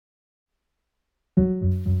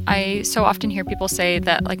I so often hear people say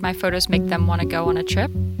that like my photos make them want to go on a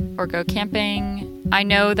trip or go camping. I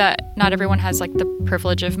know that not everyone has like the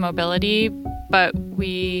privilege of mobility, but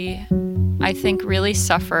we, I think, really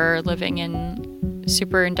suffer living in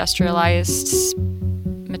super industrialized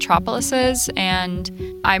metropolises, and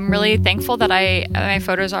I'm really thankful that my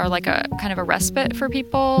photos are like a kind of a respite for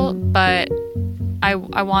people, but I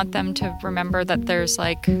want them to remember that there's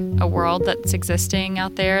like a world that's existing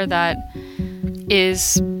out there that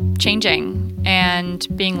is changing and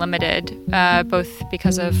being limited, both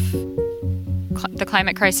because of the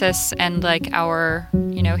climate crisis and like our,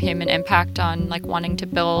 human impact on like wanting to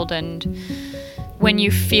build. And when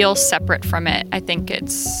you feel separate from it, I think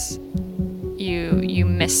it's you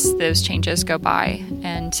miss those changes go by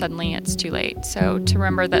and suddenly it's too late. So to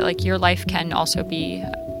remember that like your life can also be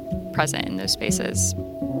present in those spaces.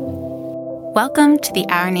 Welcome to the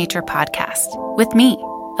Our Nature podcast with me,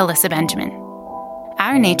 Alyssa Benjamin.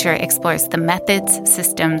 Our Nature explores the methods,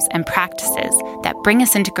 systems, and practices that bring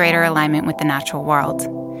us into greater alignment with the natural world.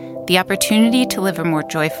 The opportunity to live a more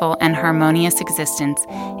joyful and harmonious existence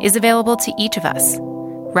is available to each of us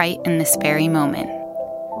right in this very moment.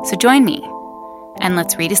 So join me, and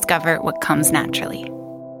let's rediscover what comes naturally.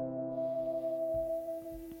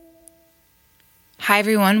 Hi,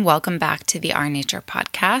 everyone. Welcome back to the Our Nature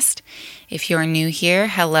podcast. If you're new here,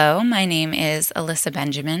 hello. My name is Alyssa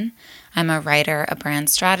Benjamin. I'm a writer, a brand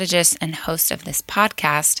strategist, and host of this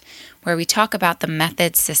podcast where we talk about the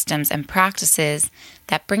methods, systems, and practices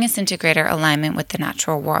that bring us into greater alignment with the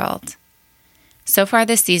natural world. So far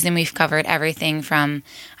this season, we've covered everything from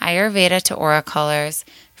Ayurveda to aura colors,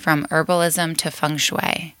 from herbalism to feng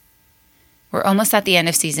shui. We're almost at the end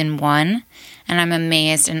of season 1, and I'm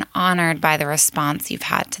amazed and honored by the response you've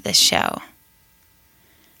had to this show.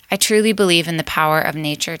 I truly believe in the power of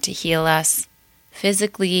nature to heal us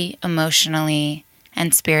physically, emotionally,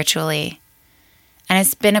 and spiritually, and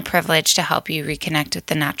it's been a privilege to help you reconnect with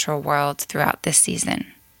the natural world throughout this season.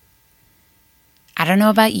 I don't know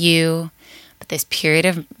about you, but this period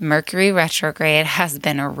of Mercury retrograde has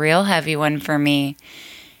been a real heavy one for me.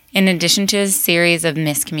 In addition to a series of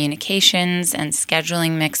miscommunications and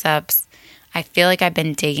scheduling mix-ups, I feel like I've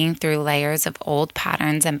been digging through layers of old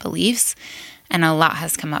patterns and beliefs, and a lot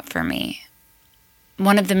has come up for me.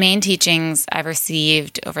 One of the main teachings I've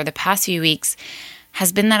received over the past few weeks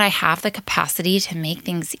has been that I have the capacity to make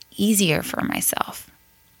things easier for myself,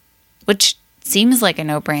 which seems like a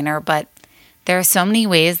no-brainer, but there are so many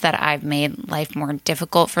ways that I've made life more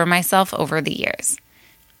difficult for myself over the years.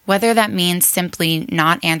 Whether that means simply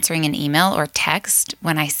not answering an email or text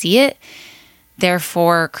when I see it,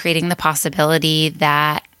 therefore creating the possibility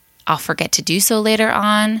that I'll forget to do so later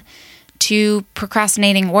on, to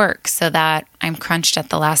procrastinating work so that I'm crunched at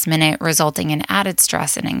the last minute, resulting in added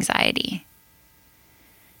stress and anxiety.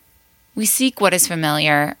 We seek what is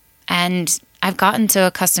familiar, and I've gotten so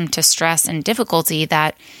accustomed to stress and difficulty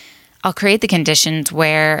that I'll create the conditions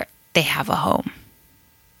where they have a home.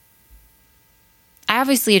 I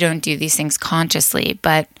obviously don't do these things consciously,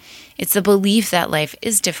 but it's the belief that life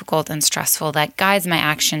is difficult and stressful that guides my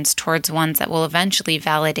actions towards ones that will eventually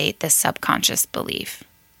validate this subconscious belief.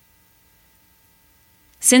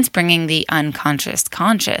 Since bringing the unconscious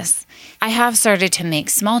conscious, I have started to make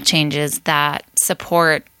small changes that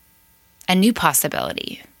support a new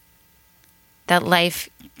possibility, that life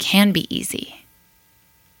can be easy.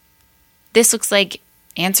 This looks like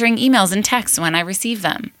answering emails and texts when I receive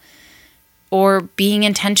them, or being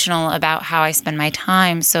intentional about how I spend my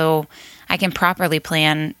time so I can properly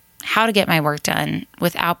plan how to get my work done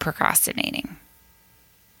without procrastinating.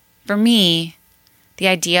 For me, the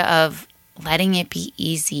idea of letting it be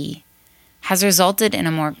easy has resulted in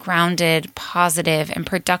a more grounded, positive, and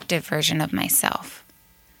productive version of myself.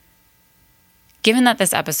 Given that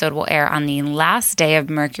this episode will air on the last day of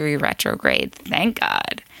Mercury retrograde, thank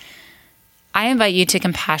God, I invite you to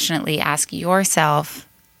compassionately ask yourself,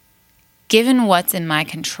 given what's in my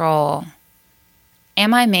control,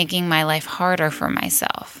 am I making my life harder for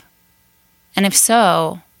myself? And if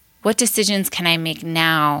so, what decisions can I make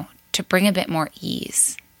now to bring a bit more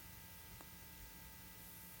ease?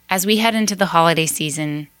 As we head into the holiday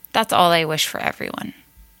season, that's all I wish for everyone.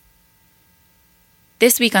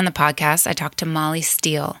 This week on the podcast, I talked to Molly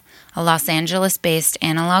Steele, a Los Angeles-based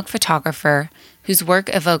analog photographer whose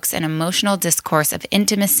work evokes an emotional discourse of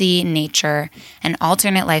intimacy, nature, and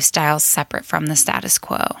alternate lifestyles separate from the status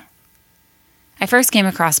quo. I first came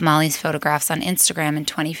across Molly's photographs on Instagram in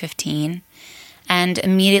 2015 and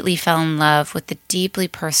immediately fell in love with the deeply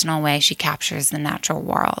personal way she captures the natural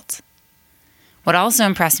world. What also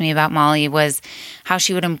impressed me about Molly was how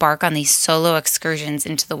she would embark on these solo excursions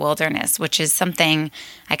into the wilderness, which is something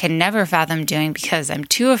I could never fathom doing because I'm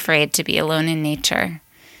too afraid to be alone in nature.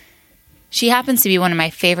 She happens to be one of my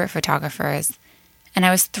favorite photographers, and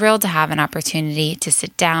I was thrilled to have an opportunity to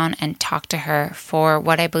sit down and talk to her for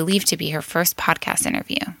what I believe to be her first podcast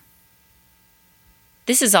interview.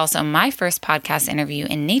 This is also my first podcast interview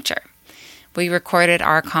in nature. We recorded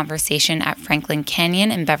our conversation at Franklin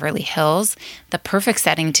Canyon in Beverly Hills, the perfect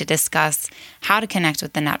setting to discuss how to connect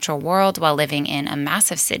with the natural world while living in a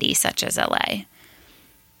massive city such as LA.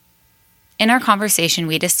 In our conversation,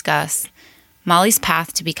 we discuss Molly's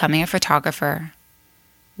path to becoming a photographer,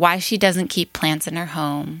 why she doesn't keep plants in her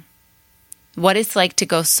home, what it's like to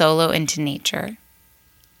go solo into nature,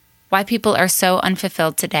 why people are so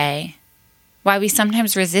unfulfilled today, why we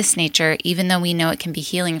sometimes resist nature even though we know it can be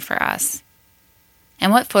healing for us,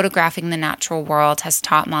 and what photographing the natural world has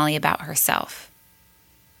taught Molly about herself.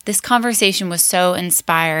 This conversation was so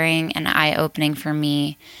inspiring and eye-opening for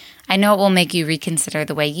me. I know it will make you reconsider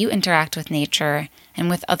the way you interact with nature and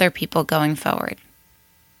with other people going forward.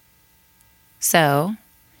 So,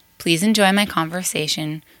 please enjoy my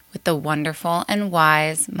conversation with the wonderful and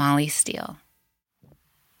wise Molly Steele.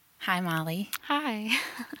 Hi, Molly. Hi.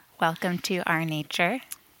 Welcome to Our Nature.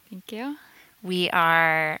 Thank you. We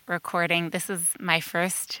are recording. This is my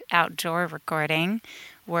first outdoor recording.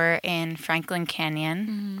 We're in Franklin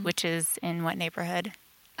Canyon, which is in what neighborhood?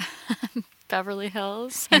 Beverly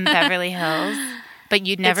Hills. In Beverly Hills. But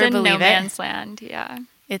you'd never it's in believe no it. man's land, yeah.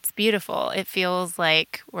 It's beautiful. It feels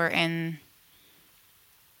like we're in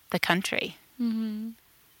the country. Yeah,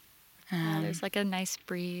 there's like a nice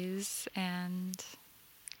breeze, and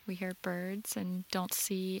we hear birds and don't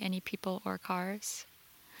see any people or cars.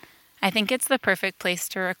 I think it's the perfect place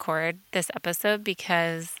to record this episode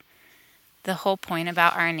because the whole point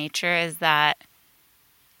about Our Nature is that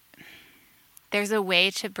there's a way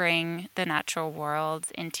to bring the natural world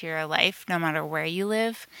into your life no matter where you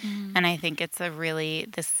live. And I think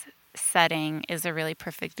this setting is a really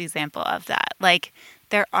perfect example of that. Like,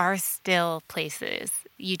 there are still places.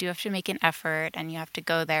 You do have to make an effort and you have to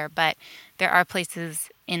go there, but there are places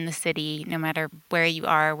in the city, no matter where you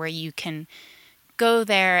are, where you can go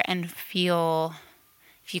there and feel,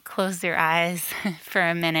 if you close your eyes for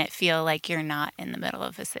a minute, feel like you're not in the middle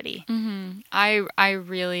of a city. I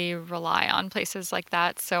really rely on places like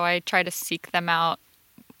that, so I try to seek them out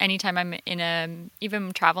anytime I'm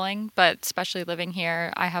even traveling, but especially living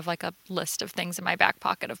here. I have like a list of things in my back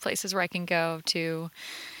pocket of places where I can go to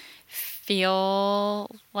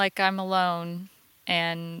feel like I'm alone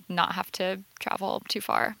and not have to travel too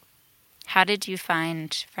far. How did you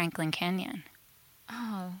find Franklin Canyon?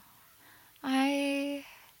 Oh, I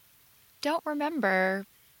don't remember.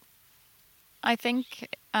 I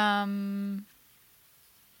think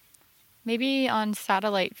maybe on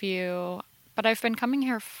satellite view, but I've been coming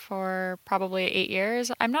here for probably 8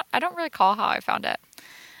 years. I don't really recall how I found it.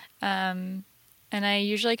 And I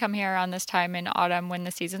usually come here around this time in autumn when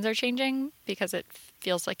the seasons are changing because it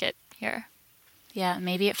feels like it here. Yeah,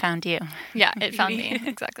 maybe it found you. Yeah, it found me.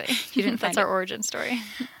 Exactly. You didn't That's find our origin story.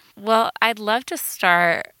 Well, I'd love to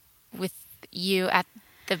start with you at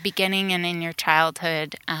the beginning and in your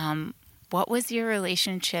childhood. What was your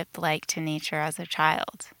relationship like to nature as a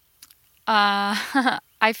child?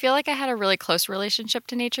 I feel like I had a really close relationship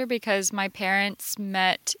to nature because my parents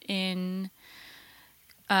met in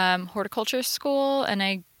horticulture school,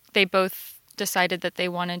 and they both decided that they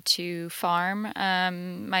wanted to farm.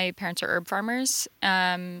 My parents are herb farmers,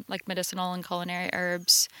 like medicinal and culinary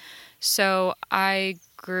herbs. So I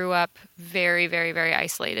grew up very, very, very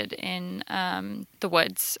isolated in the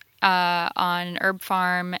woods on an herb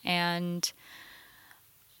farm, and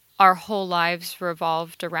our whole lives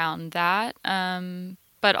revolved around that.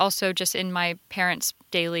 But also just in my parents'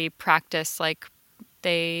 daily practice, like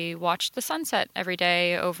they watched the sunset every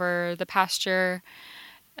day over the pasture.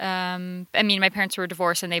 My parents were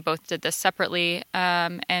divorced and they both did this separately.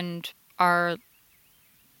 And our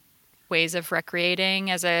ways of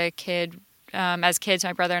recreating as kids,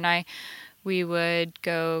 my brother and I, we would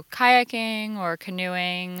go kayaking or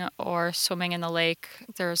canoeing or swimming in the lake.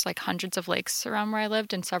 There's like hundreds of lakes around where I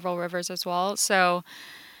lived and several rivers as well. So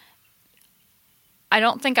I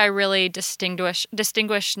don't think I really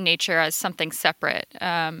distinguish nature as something separate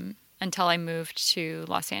until I moved to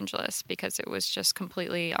Los Angeles because it was just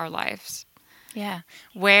completely our lives. Yeah.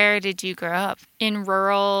 Where did you grow up? In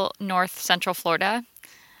rural north central Florida.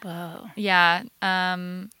 Whoa. Yeah.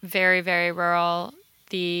 Very, very rural.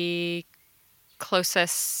 The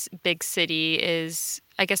closest big city is,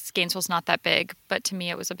 I guess Gainesville's not that big, but to me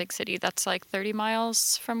it was a big city. That's like 30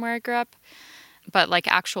 miles from where I grew up. But like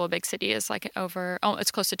actual big city is like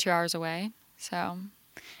it's close to 2 hours away. So,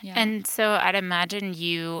 yeah. And so I'd imagine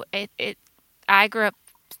I grew up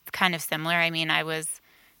kind of similar. I mean, I was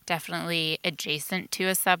definitely adjacent to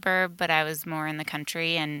a suburb, but I was more in the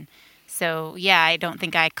country. And so, yeah, I don't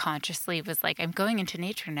think I consciously was like, I'm going into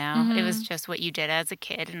nature now. It was just what you did as a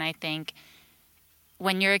kid. And I think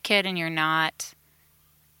when you're a kid and you're not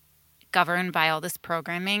governed by all this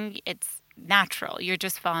programming, it's natural. You're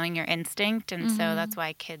just following your instinct. And so that's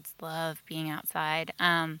why kids love being outside.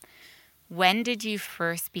 When did you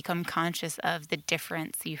first become conscious of the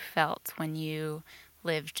difference you felt when you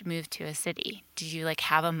moved to a city? Did you like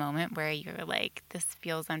have a moment where you were like, this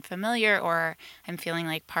feels unfamiliar, or I'm feeling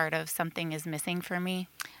like part of something is missing for me?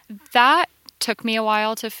 That took me a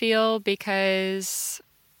while to feel because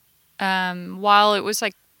while it was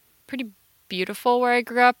like pretty beautiful where I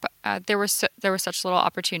grew up, there was such little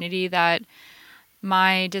opportunity that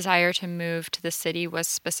my desire to move to the city was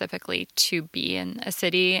specifically to be in a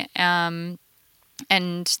city. And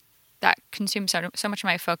that consumed so much of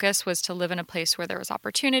my focus was to live in a place where there was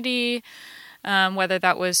opportunity, whether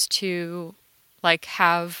that was to like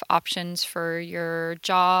have options for your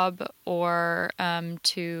job or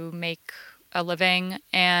to make a living.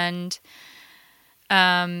 And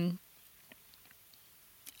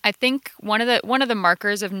I think one of the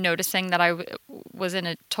markers of noticing that I was in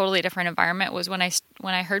a totally different environment was when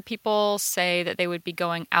I heard people say that they would be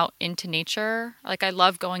going out into nature. Like, I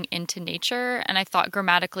love going into nature, and I thought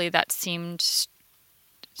grammatically that seemed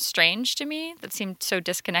strange to me. That seemed so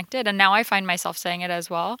disconnected, and now I find myself saying it as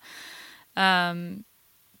well,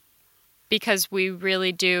 because we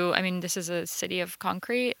really do. I mean, this is a city of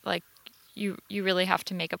concrete. Like, you really have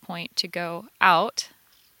to make a point to go out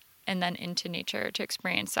and then into nature to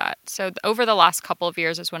experience that. So over the last couple of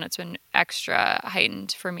years is when it's been extra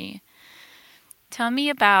heightened for me. Tell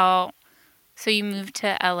me about, so you moved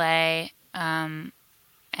to LA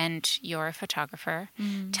and you're a photographer.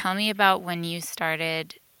 Tell me about when you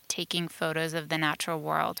started taking photos of the natural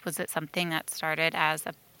world. Was it something that started as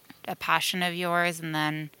a passion of yours and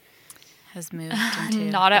then has moved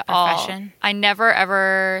into Not at profession? all. I never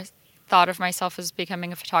ever thought of myself as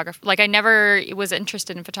becoming a photographer. Like, I never was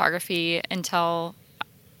interested in photography until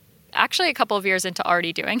actually a couple of years into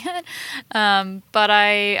already doing it. But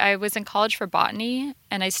I was in college for botany,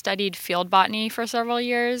 and I studied field botany for several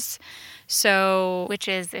years. So, which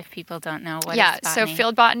is, if people don't know, what is botany? So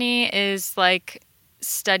field botany is like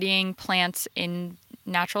studying plants in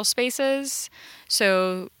natural spaces.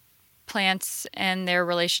 So plants and their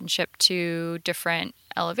relationship to different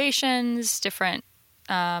elevations, different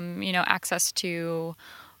access to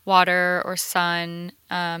water or sun,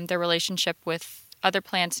 their relationship with other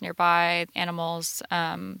plants nearby, animals.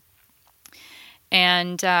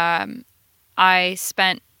 I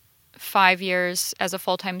spent 5 years as a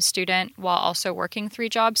full-time student while also working 3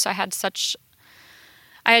 jobs. So I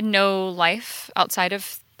had no life outside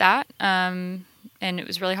of that. And it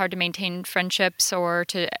was really hard to maintain friendships or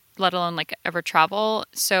to let alone like ever travel.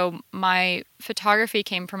 So my photography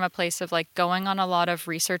came from a place of like going on a lot of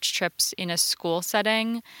research trips in a school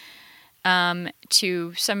setting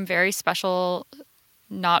to some very special,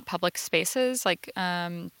 not public spaces, like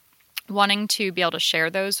wanting to be able to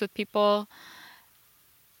share those with people.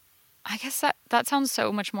 I guess that sounds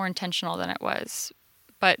so much more intentional than it was.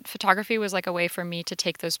 But photography was like a way for me to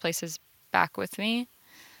take those places back with me.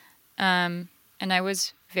 And I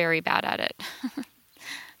was very bad at it.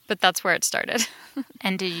 But that's where it started.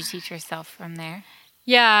 And did you teach yourself from there?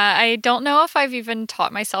 Yeah, I don't know if I've even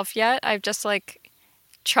taught myself yet. I've just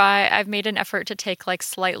I've made an effort to take like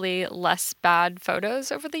slightly less bad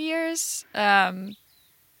photos over the years. But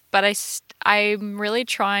I'm really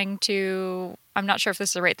trying to, I'm not sure if this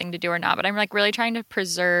is the right thing to do or not, but I'm like really trying to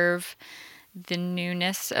preserve the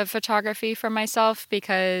newness of photography for myself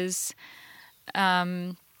because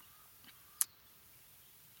I'm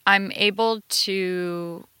able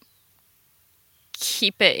to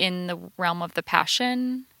keep it in the realm of the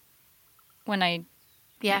passion when I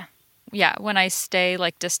stay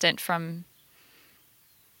like distant from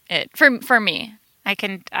it for me. I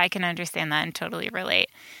can understand that and totally relate.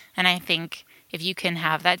 And I think if you can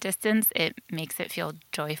have that distance, it makes it feel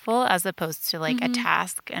joyful as opposed to like a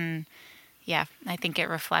task. And yeah, I think it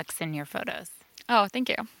reflects in your photos. Oh, thank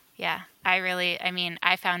you. Yeah,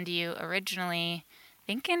 I found you originally, I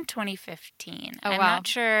think in 2015. Oh, I'm wow. not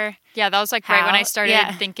sure. Yeah, that was like right when I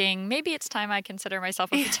started thinking maybe it's time I consider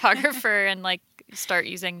myself a photographer and like start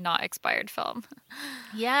using not expired film.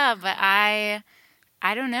 Yeah, but I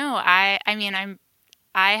don't know. I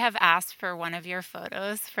have asked for one of your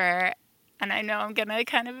photos for and I know I'm going to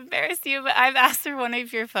kind of embarrass you, but I've asked for one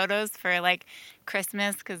of your photos for like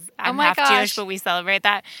Christmas because I'm half Jewish, but we celebrate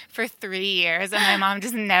that for 3 years. And my mom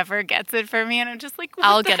just never gets it for me. And I'm just like,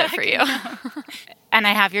 I'll get it for you. And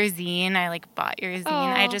I have your zine. I like bought your zine.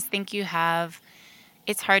 Aww. I just think you have,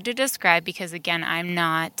 it's hard to describe because again,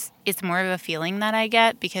 it's more of a feeling that I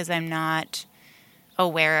get because I'm not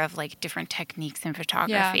aware of like different techniques in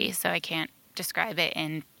photography. Yeah. So I can't describe it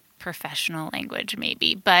in professional language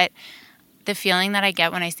maybe, but the feeling that I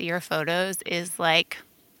get when I see your photos is like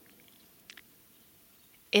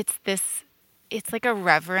it's like a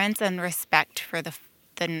reverence and respect for the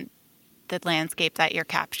landscape that you're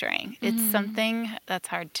capturing. Mm-hmm. It's something that's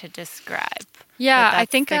hard to describe. Yeah, I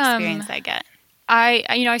think the experience I get.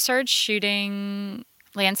 I started shooting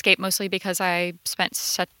landscape mostly because I spent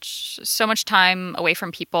so much time away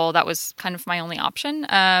from people. That was kind of my only option.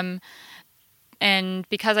 And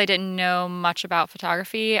because I didn't know much about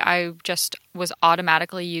photography, I just was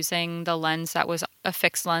automatically using the lens that was a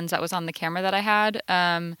fixed lens that was on the camera that I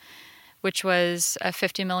had, which was a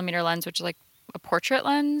 50 millimeter lens, which is like a portrait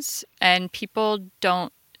lens. And people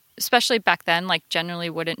don't, especially back then, like generally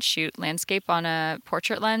wouldn't shoot landscape on a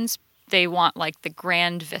portrait lens. They want like the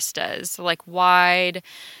grand vistas, like wide,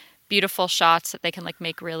 beautiful shots that they can like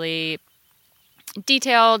make really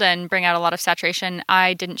detailed and bring out a lot of saturation.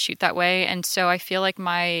 I didn't shoot that way, and so I feel like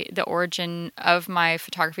the origin of my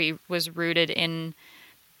photography was rooted in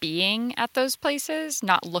being at those places,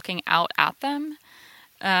 not looking out at them.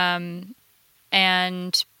 And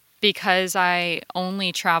because I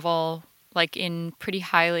only travel like in pretty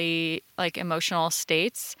highly like emotional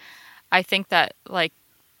states, I think that like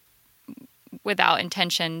without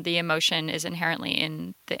intention, the emotion is inherently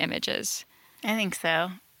in the images. I think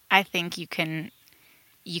so. I think you can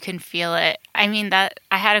feel it. I mean, that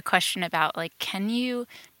I had a question about like, can you,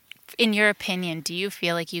 in your opinion, do you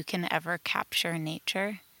feel like you can ever capture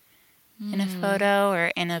nature in a photo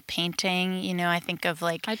or in a painting? You know, I think of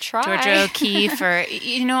like I try. Georgia O'Keeffe or, all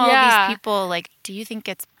these people. Like, do you think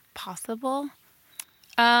it's possible?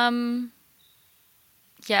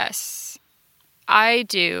 Yes, I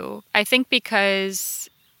do. I think because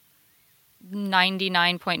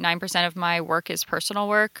 99.9% of my work is personal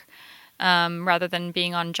work, rather than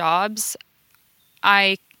being on jobs,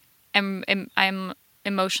 I'm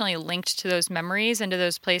emotionally linked to those memories and to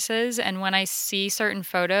those places. And when I see certain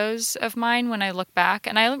photos of mine, when I look back,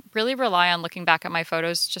 and I really rely on looking back at my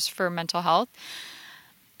photos just for mental health,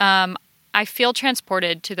 I feel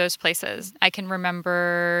transported to those places. I can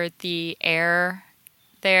remember the air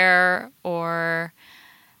there, or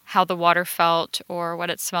how the water felt, or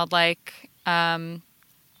what it smelled like, and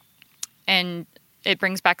it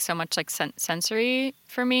brings back so much like sensory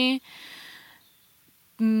for me.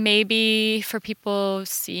 Maybe for people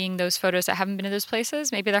seeing those photos that haven't been to those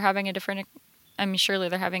places, maybe they're having surely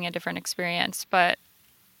they're having a different experience, but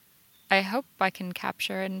I hope I can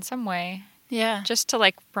capture it in some way. Yeah. Just to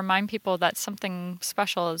like remind people that something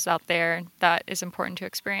special is out there that is important to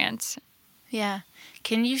experience. Yeah.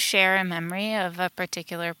 Can you share a memory of a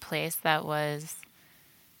particular place that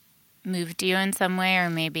moved you in some way, or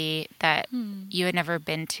maybe that you had never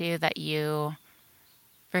been to that you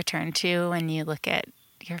return to when you look at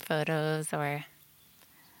your photos? Or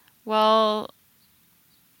well,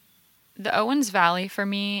 the Owens Valley for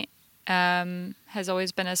me has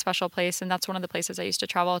always been a special place, and that's one of the places I used to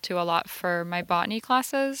travel to a lot for my botany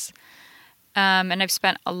classes. And I've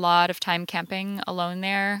spent a lot of time camping alone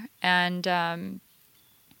there, and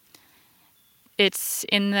it's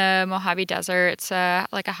in the Mojave Desert. It's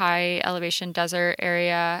like a high elevation desert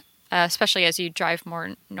area, especially as you drive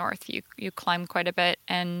more north. You climb quite a bit,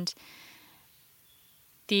 and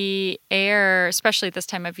the air, especially this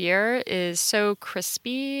time of year, is so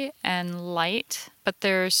crispy and light, but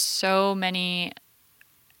there's so many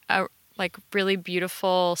like really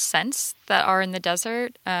beautiful scents that are in the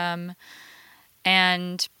desert.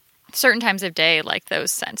 And certain times of day, like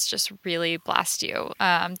those scents just really blast you.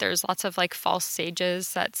 There's lots of like false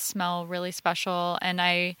sages that smell really special. And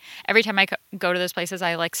every time I go to those places,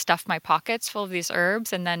 I like stuff my pockets full of these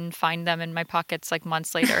herbs and then find them in my pockets like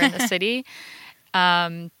months later in the city.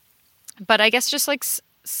 But I guess just like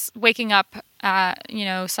waking up at,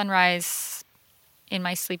 sunrise in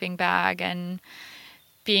my sleeping bag and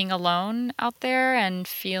being alone out there and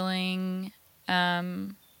feeling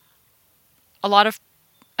a lot of,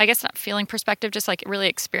 I guess not feeling perspective, just like really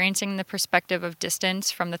experiencing the perspective of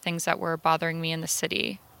distance from the things that were bothering me in the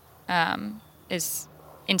city is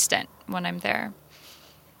instant when I'm there.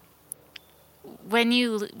 When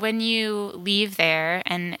you leave there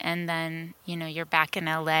and then, you're back in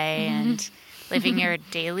LA and living your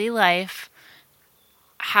daily life,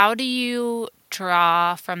 how do you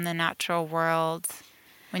draw from the natural world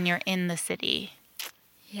when you're in the city?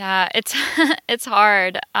 Yeah, it's it's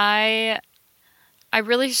hard. I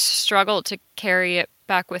really struggle to carry it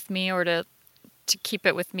back with me or to keep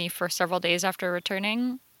it with me for several days after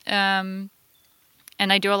returning. And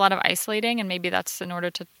I do a lot of isolating, and maybe that's in order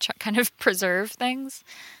to kind of preserve things.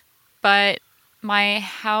 But my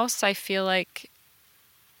house, I feel like,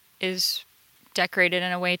 is decorated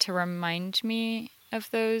in a way to remind me of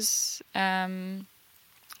those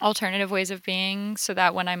alternative ways of being, so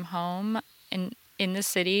that when I'm home in the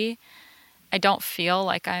city, I don't feel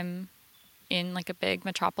like I'm in like a big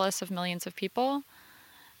metropolis of millions of people.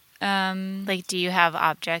 Like, do you have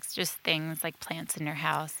objects, just things like plants in your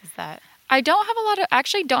house? Is that... I don't have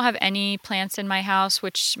actually don't have any plants in my house,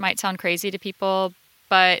 which might sound crazy to people,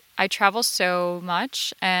 but I travel so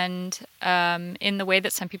much, and in the way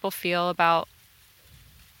that some people feel about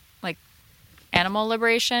like animal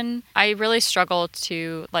liberation, I really struggle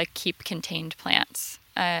to like keep contained plants.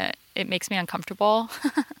 It makes me uncomfortable.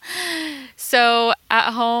 So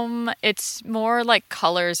at home, it's more like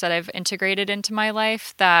colors that I've integrated into my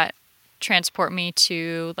life that transport me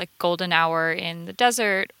to like golden hour in the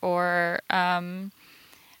desert, or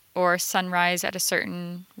sunrise at a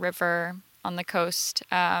certain river on the coast.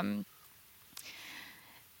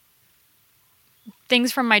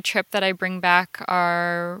 Things from my trip that I bring back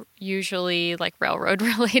are usually like railroad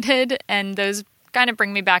related, and those kind of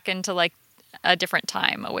bring me back into like a different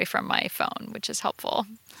time away from my phone, which is helpful.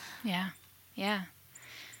 Yeah. Yeah.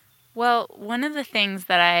 Well, one of the things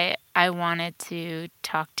that I wanted to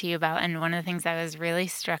talk to you about, and one of the things I was really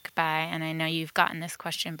struck by, and I know you've gotten this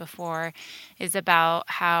question before, is about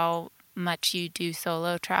how much you do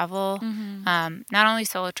solo travel. Mm-hmm. Not only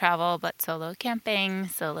solo travel, but solo camping,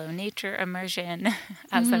 solo nature immersion,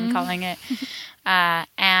 as I'm calling it.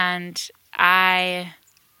 And I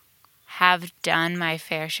have done my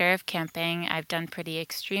fair share of camping. I've done pretty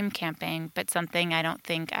extreme camping, but something I don't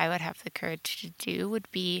think I would have the courage to do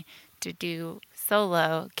would be to do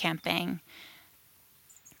solo camping.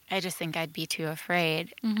 I just think I'd be too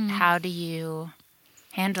afraid. Mm-hmm. How do you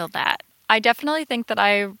handle that? I definitely think that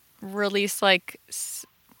I release like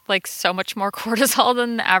so much more cortisol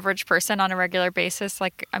than the average person on a regular basis.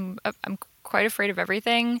 Like I'm quite afraid of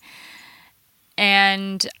everything,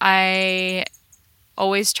 and I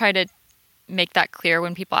always try to make that clear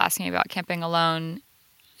when people ask me about camping alone.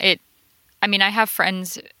 I have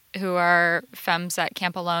friends who are femmes that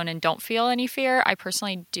camp alone and don't feel any fear. I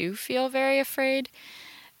personally do feel very afraid.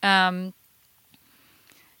 But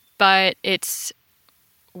it's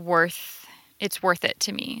worth it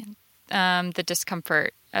to me. The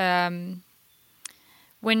discomfort. When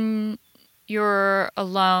you're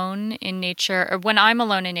alone in nature, or when I'm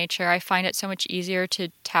alone in nature, I find it so much easier to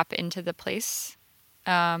tap into the place.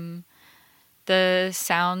 The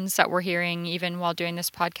sounds that we're hearing, even while doing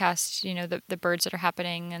this podcast, the birds that are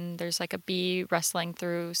happening, and there's like a bee rustling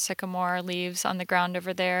through sycamore leaves on the ground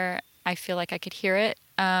over there. I feel like I could hear it.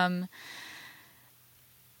 I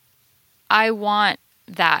want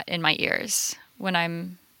that in my ears when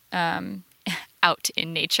I'm out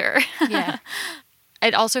in nature. Yeah.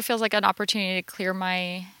 It also feels like an opportunity to clear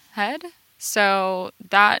my head. So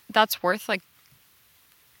that's worth like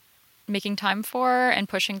making time for and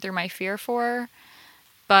pushing through my fear for.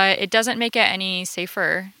 But it doesn't make it any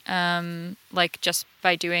safer. Like just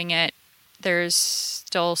by doing it, there's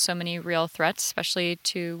still so many real threats, especially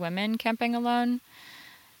to women camping alone.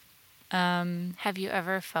 Have you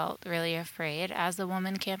ever felt really afraid as a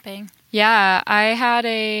woman camping? Yeah, I had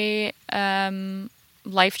a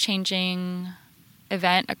life-changing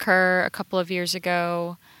event occur a couple of years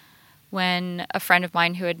ago when a friend of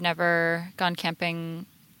mine who had never gone camping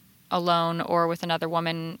alone or with another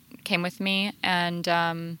woman came with me,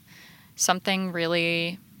 and something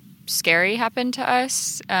really scary happened to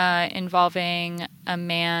us involving a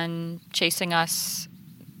man chasing us.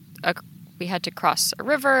 We had to cross a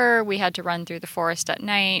river. We had to run through the forest at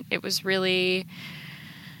night. It was really,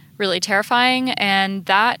 really terrifying, and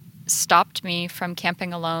that stopped me from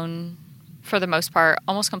camping alone for the most part,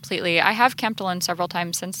 almost completely. I have camped alone several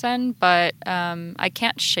times since then, but I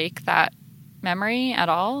can't shake that memory at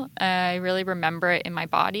all. I really remember it in my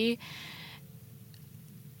body.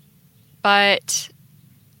 But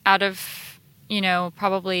out of,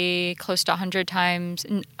 probably close to 100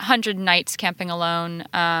 nights camping alone,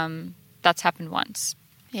 that's happened once.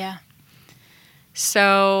 Yeah.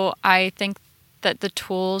 So I think that the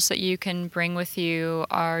tools that you can bring with you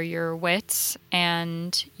are your wits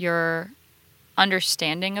and your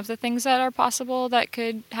understanding of the things that are possible that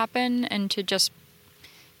could happen, and to just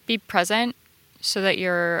be present so that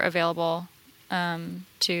you're available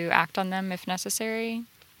to act on them if necessary.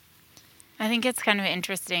 I think it's kind of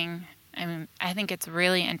interesting. I mean, I think it's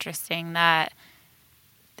really interesting that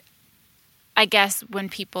I guess when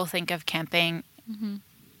people think of camping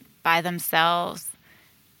by themselves,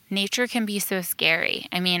 nature can be so scary.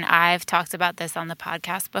 I mean, I've talked about this on the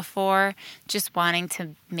podcast before, just wanting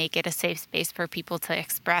to make it a safe space for people to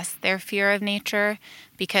express their fear of nature,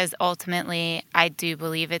 because ultimately I do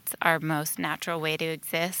believe it's our most natural way to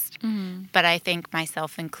exist. But I think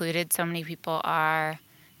myself included, so many people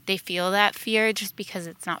they feel that fear just because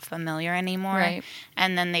it's not familiar anymore. Right.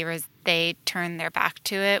 And then they turn their back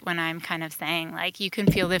to it when I'm kind of saying, like, you can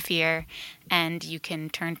feel the fear and you can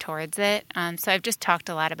turn towards it. So I've just talked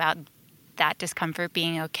a lot about that discomfort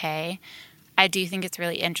being okay. I do think it's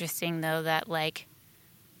really interesting, though, that, like,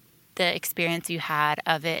 the experience you had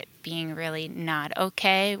of it being really not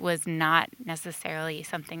okay was not necessarily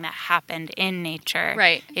something that happened in nature.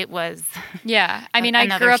 Right. It was Yeah. I mean, I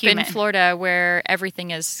another grew up human. in Florida where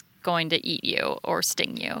everything is going to eat you or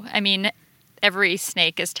sting you. I mean, every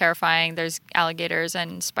snake is terrifying. There's alligators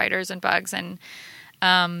and spiders and bugs. And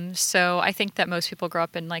so I think that most people grow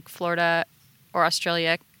up in, like, Florida or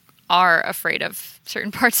Australia are afraid of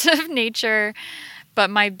certain parts of nature. But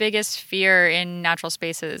my biggest fear in natural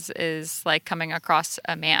spaces is, like, coming across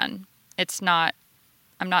a man.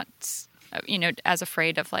 I'm not, as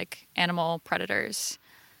afraid of, like, animal predators.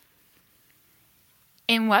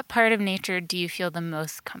 In what part of nature do you feel the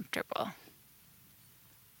most comfortable?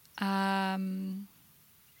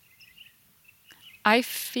 I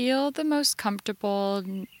feel the most comfortable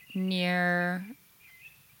near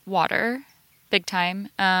water, big time.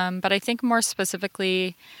 But I think more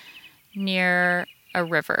specifically near a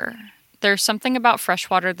river. There's something about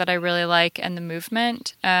freshwater that I really like, and the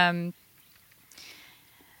movement. And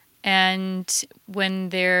when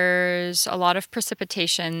there's a lot of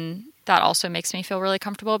precipitation, that also makes me feel really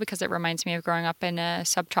comfortable because it reminds me of growing up in a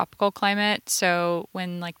subtropical climate. So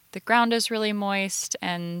when, like, the ground is really moist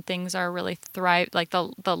and things are really like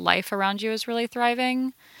the life around you is really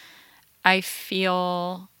thriving, I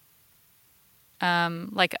feel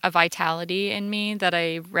like a vitality in me that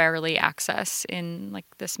I rarely access in, like,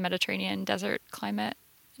 this Mediterranean desert climate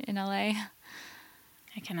in LA.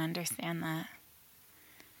 I can understand that.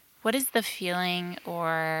 What is the feeling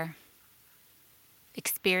or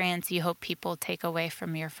experience you hope people take away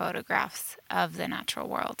from your photographs of the natural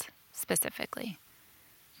world specifically?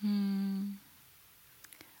 I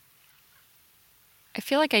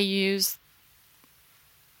feel like I use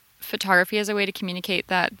photography as a way to communicate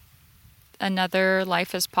that another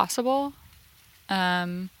life is possible.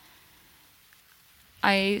 I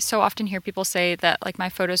so often hear people say that, like, my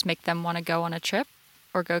photos make them want to go on a trip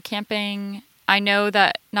or go camping. I know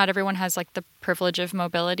that not everyone has, like, the privilege of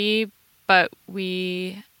mobility, but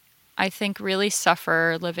we, I think, really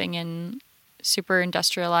suffer living in super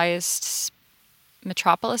industrialized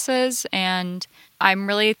metropolises. And I'm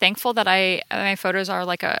really thankful that my photos are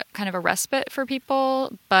like a kind of a respite for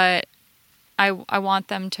people, but I want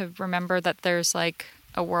them to remember that there's, like,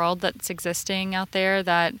 a world that's existing out there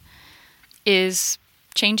that is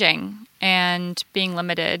changing and being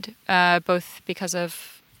limited, both because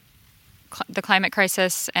of the climate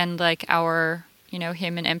crisis and, like, our,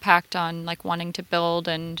 human impact on, like, wanting to build.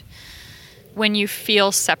 And when you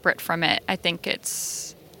feel separate from it, I think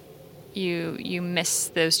it's you miss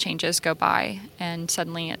those changes go by and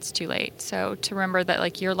suddenly it's too late. So to remember that,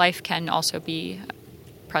 like, your life can also be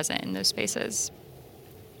present in those spaces.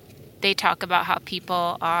 They talk about how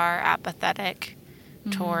people are apathetic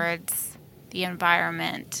towards the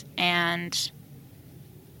environment, and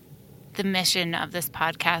the mission of this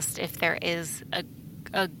podcast, if there is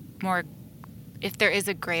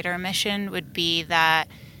a greater mission, would be that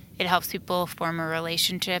it helps people form a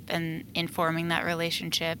relationship, and in forming that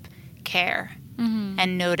relationship, care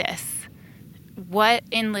and notice. What,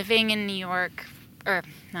 in living in New York, or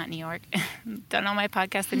not New York, done all my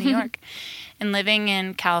podcasts in New York, and living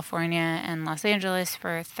in California and Los Angeles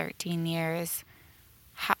for 13 years,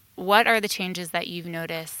 what are the changes that you've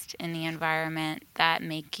noticed in the environment that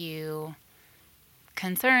make you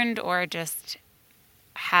concerned or just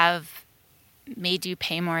have made you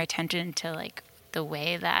pay more attention to, like, the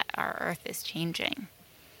way that our Earth is changing?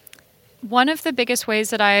 One of the biggest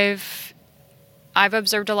ways that I've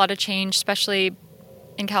observed a lot of change, especially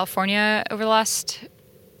in California over the last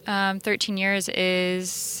 13 years,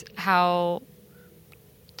 is how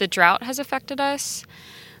the drought has affected us,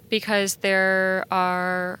 because there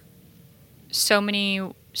are so many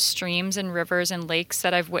streams and rivers and lakes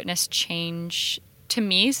that I've witnessed change, to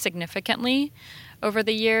me, significantly over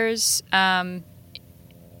the years,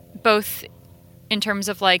 both in terms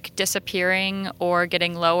of like disappearing or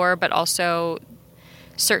getting lower, but also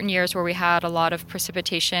certain years where we had a lot of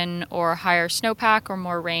precipitation or higher snowpack or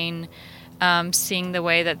more rain, seeing the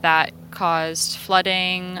way that that caused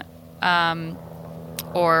flooding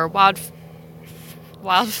or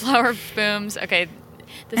wildflower booms. Okay,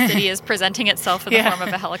 the city is presenting itself in the form of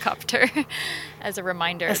a helicopter as a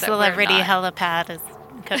reminder. A celebrity helipad is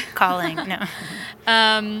calling.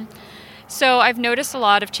 No. So I've noticed a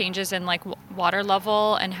lot of changes in like water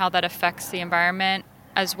level and how that affects the environment,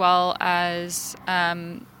 as well as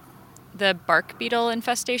the bark beetle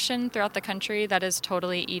infestation throughout the country that is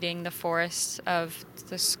totally eating the forests of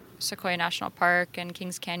the Sequoia National Park and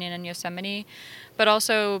Kings Canyon and Yosemite, but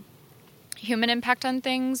also human impact on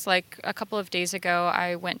things. Like a couple of days ago,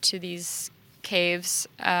 I went to these caves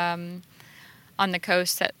on the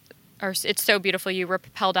coast that it's so beautiful. You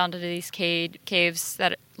rappel down to these caves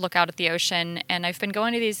that look out at the ocean. And I've been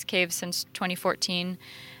going to these caves since 2014.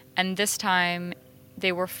 And this time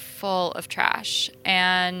they were full of trash.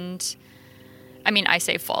 And I mean, I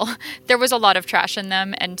say full. There was a lot of trash in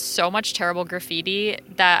them and so much terrible graffiti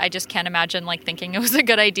that I just can't imagine like thinking it was a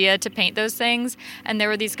good idea to paint those things. And there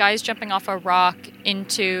were these guys jumping off a rock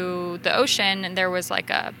into the ocean, and there was like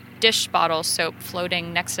a dish bottle soap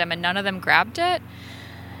floating next to them, and none of them grabbed it.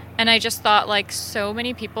 And I just thought, like, so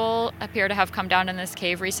many people appear to have come down in this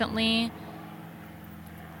cave recently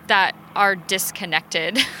that are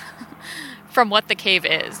disconnected from what the cave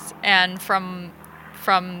is and from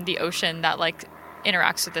the ocean that, like,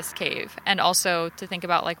 interacts with this cave. And also to think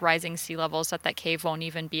about, like, rising sea levels, that cave won't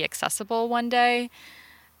even be accessible one day.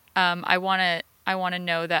 I want to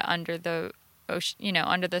know that under the ocean,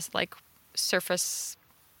 under this, like, surface,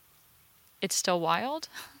 it's still wild.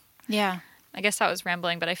 Yeah. I guess that was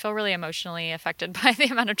rambling, but I feel really emotionally affected by the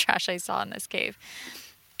amount of trash I saw in this cave.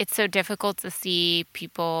 It's so difficult to see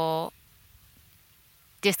people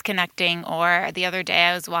disconnecting. Or the other day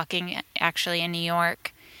I was walking actually in New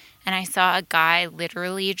York, and I saw a guy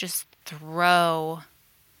literally just throw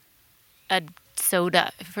a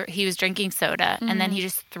soda. He was drinking soda, and then he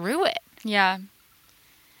just threw it. Yeah.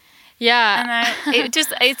 Yeah. And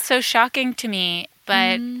it's so shocking to me,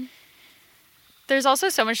 but... There's also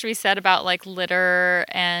so much to be said about like litter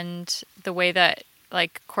and the way that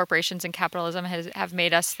like corporations and capitalism have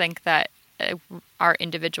made us think that our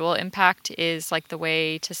individual impact is like the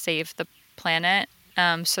way to save the planet,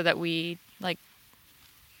 so that we like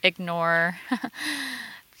ignore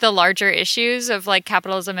the larger issues of like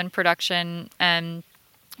capitalism and production and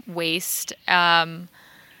waste.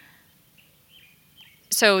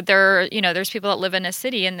 So there's people that live in a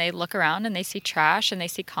city and they look around and they see trash and they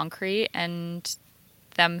see concrete, and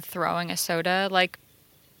them throwing a soda like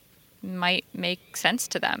might make sense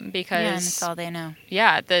to them because and that's all they know.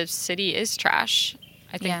 Yeah, the city is trash.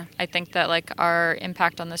 I think that like our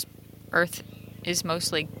impact on this earth is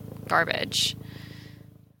mostly garbage.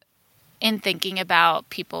 In thinking about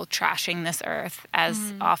people trashing this earth,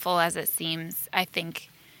 as awful as it seems, I think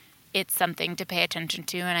it's something to pay attention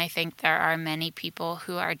to. And I think there are many people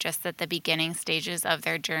who are just at the beginning stages of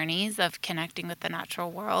their journeys of connecting with the natural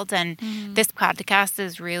world. And this podcast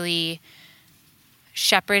is really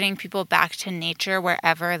shepherding people back to nature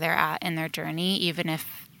wherever they're at in their journey, even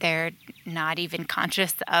if they're not even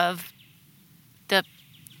conscious of the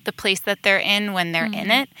place that they're in when they're in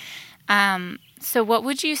it. So what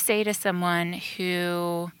would you say to someone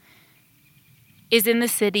who is in the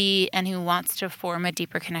city and who wants to form a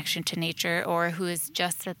deeper connection to nature, or who is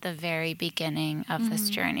just at the very beginning of this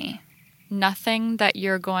journey? Nothing that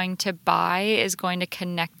you're going to buy is going to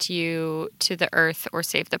connect you to the earth or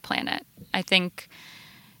save the planet. I think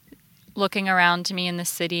looking around me in the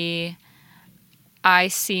city, I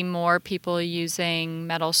see more people using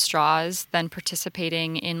metal straws than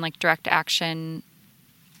participating in like direct action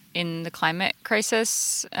in the climate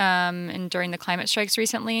crisis and during the climate strikes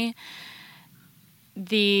recently.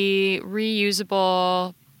 The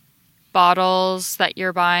reusable bottles that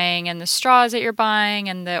you're buying and the straws that you're buying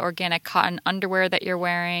and the organic cotton underwear that you're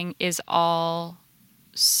wearing is all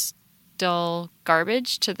still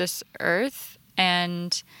garbage to this earth.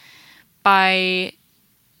 And by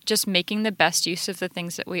just making the best use of the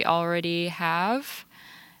things that we already have,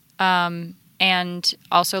 and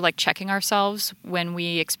also like checking ourselves when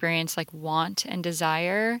we experience like want and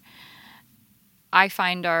desire, I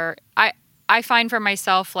find for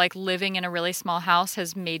myself, like living in a really small house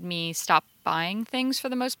has made me stop buying things for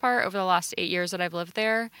the most part over the last 8 years that I've lived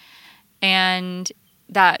there. And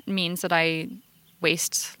that means that I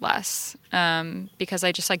waste less because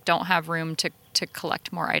I just like don't have room to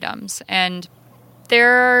collect more items. And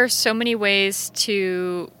there are so many ways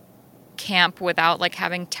to camp without like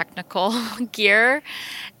having technical gear.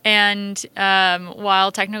 And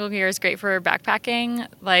while technical gear is great for backpacking,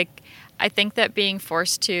 like I think that being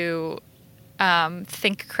forced to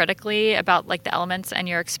think critically about like the elements and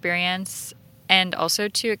your experience, and also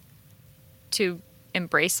to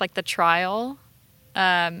embrace like the trial,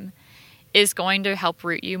 is going to help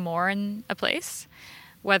root you more in a place,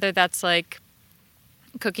 whether that's like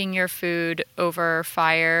cooking your food over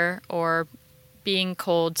fire, or being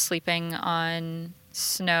cold, sleeping on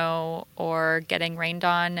snow, or getting rained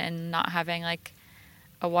on and not having like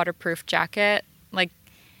a waterproof jacket. Like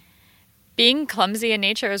being clumsy in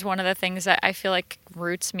nature is one of the things that I feel like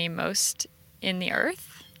roots me most in the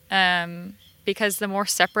earth. Because the more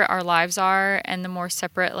separate our lives are, and the more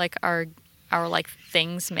separate like our like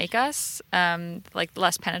things make us, like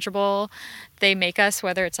less penetrable they make us,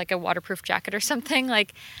 whether it's like a waterproof jacket or something,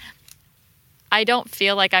 like I don't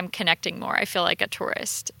feel like I'm connecting more. I feel like a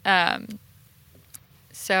tourist.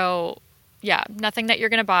 So yeah, nothing that you're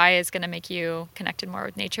going to buy is going to make you connected more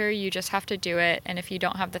with nature. You just have to do it. And if you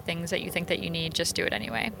don't have the things that you think that you need, just do it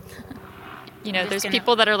anyway. You know, there's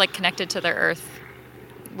people that are like connected to their earth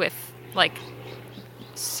with like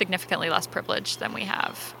significantly less privilege than we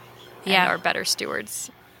have. And are better stewards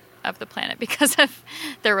of the planet because of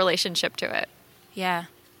their relationship to it. Yeah.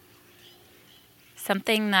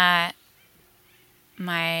 Something that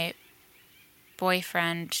my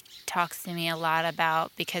boyfriend talks to me a lot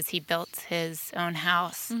about, because he built his own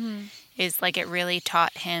house, is like it really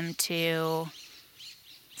taught him to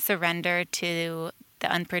surrender to the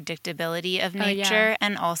unpredictability of nature.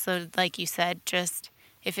 And also, like you said, just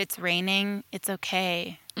if it's raining, it's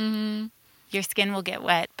okay. Your skin will get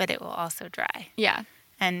wet, but it will also dry. Yeah.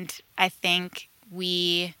 And I think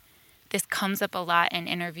this comes up a lot in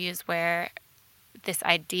interviews, where this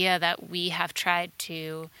idea that we have tried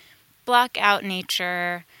to block out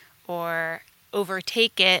nature or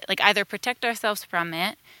overtake it, like either protect ourselves from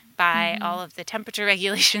it by all of the temperature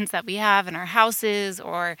regulations that we have in our houses,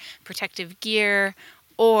 or protective gear,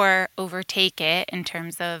 or overtake it in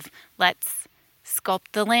terms of let's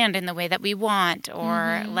sculpt the land in the way that we want,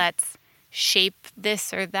 or let's shape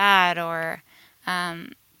this or that, or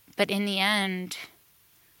but in the end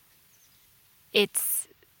it's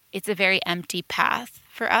a very empty path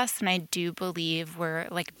for us. And I do believe we're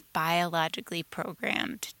like biologically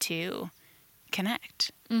programmed to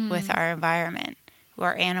connect with our environment.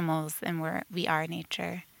 We're animals, and we are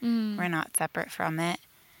nature. We're not separate from it.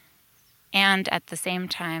 And at the same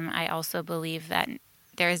time, I also believe that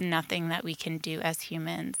there is nothing that we can do as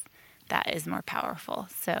humans that is more powerful.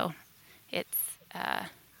 So it's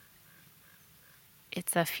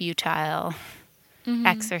a futile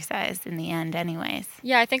exercise in the end anyways.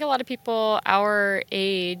 Yeah, I think a lot of people our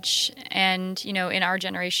age, and, you know, in our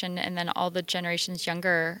generation, and then all the generations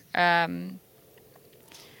younger,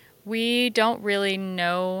 we don't really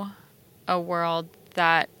know a world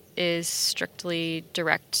that is strictly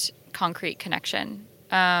direct, concrete connection.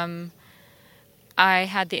 I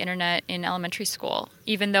had the internet in elementary school,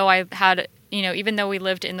 even though even though we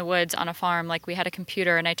lived in the woods on a farm, like we had a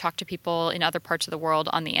computer, and I talked to people in other parts of the world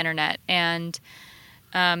on the internet, and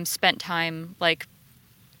spent time like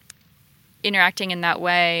interacting in that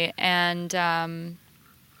way. And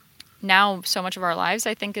now so much of our lives,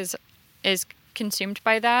 I think, is consumed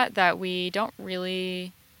by that we don't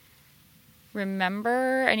really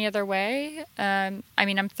remember any other way. I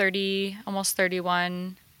mean, I'm 30, almost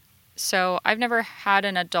 31. So I've never had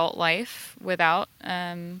an adult life without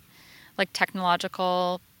like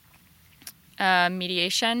technological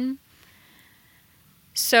mediation.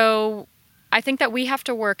 So I think that we have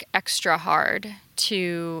to work extra hard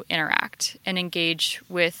to interact and engage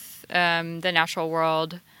with the natural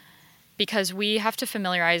world, because we have to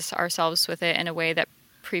familiarize ourselves with it in a way that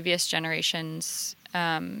previous generations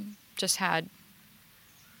just had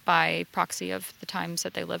by proxy of the times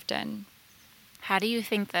that they lived in. How do you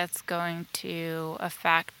think that's going to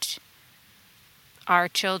affect our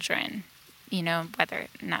children? You know, whether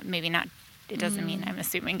not, maybe not, it doesn't mean I'm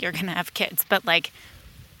assuming you're going to have kids, but like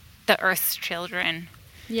the Earth's children.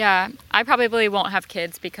 Yeah, I probably won't have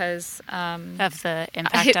kids because of the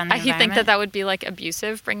impact on the environment. I think that would be like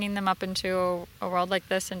abusive, bringing them up into a world like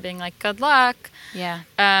this and being like, good luck. Yeah.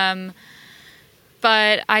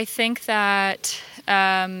 But I think that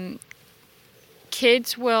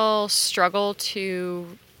kids will struggle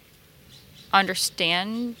to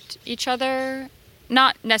understand each other.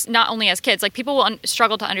 Not only as kids, like people will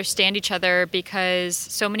struggle to understand each other because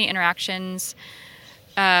so many interactions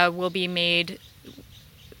will be made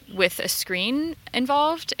with a screen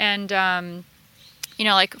involved. And,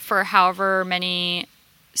 like for however many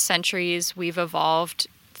centuries we've evolved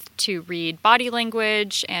to read body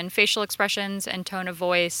language and facial expressions and tone of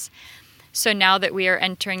voice. So now that we are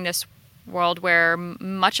entering this world where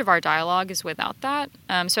much of our dialogue is without that,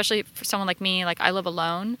 especially for someone like me, like I live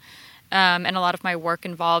alone, and a lot of my work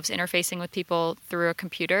involves interfacing with people through a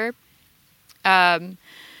computer. And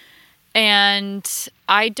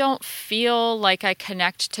I don't feel like I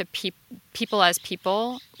connect to people as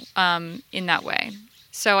people in that way.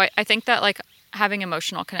 So I think that like having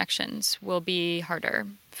emotional connections will be harder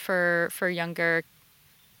for younger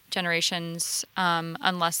generations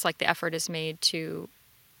unless like the effort is made to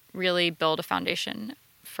really build a foundation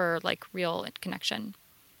for like real connection.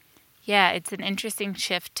 Yeah, it's an interesting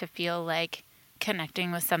shift to feel like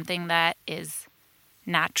connecting with something that is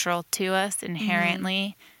natural to us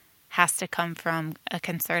inherently has to come from a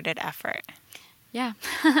concerted effort. Yeah,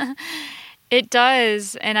 it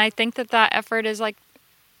does. And I think that effort is like,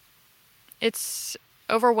 it's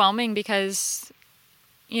overwhelming because,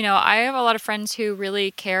 you know, I have a lot of friends who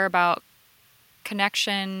really care about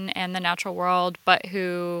connection and the natural world, but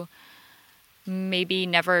who maybe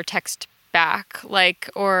never text back, like,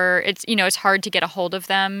 or it's, you know, it's hard to get a hold of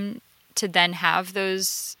them to then have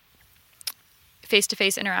those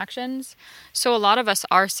face-to-face interactions. So a lot of us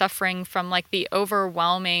are suffering from like the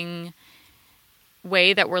overwhelming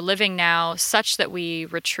way that we're living now, such that we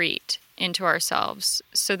retreat into ourselves.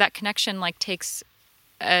 So that connection like takes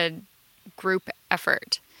a group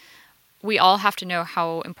effort. We all have to know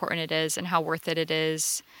how important it is and how worth it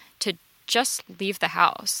is to just leave the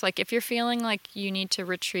house. Like if you're feeling like you need to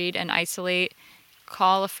retreat and isolate,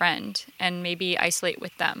 call a friend and maybe isolate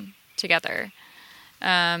with them together.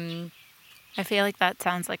 I feel like that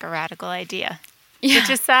sounds like a radical idea, which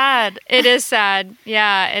is sad. It is sad.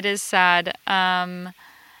 Yeah, it is sad.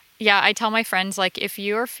 Yeah, I tell my friends, like, if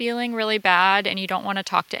you're feeling really bad and you don't want to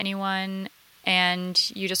talk to anyone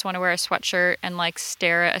and you just want to wear a sweatshirt and, like,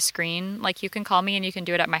 stare at a screen, like, you can call me and you can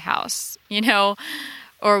do it at my house, you know?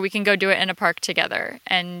 Or we can go do it in a park together.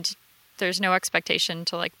 And there's no expectation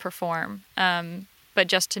to, like, perform. But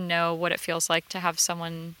just to know what it feels like to have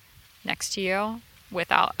someone next to you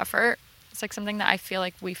without effort. It's like something that I feel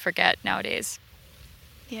like we forget nowadays.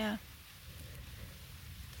 Yeah.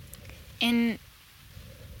 In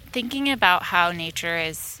thinking about how nature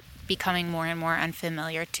is becoming more and more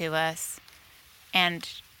unfamiliar to us and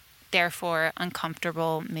therefore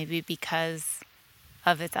uncomfortable, maybe because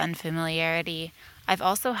of its unfamiliarity, I've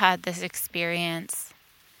also had this experience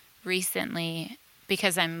recently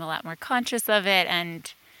because I'm a lot more conscious of it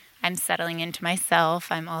and I'm settling into myself.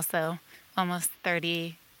 I'm also almost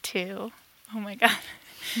 32. Oh my God.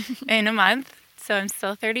 In a month. So I'm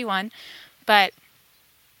still 31.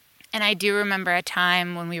 And I do remember a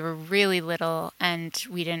time when we were really little and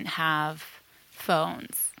we didn't have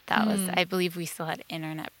phones. That was, I believe we still had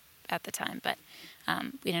internet at the time, but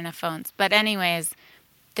we didn't have phones. But anyways,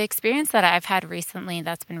 the experience that I've had recently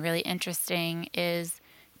that's been really interesting is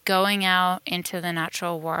going out into the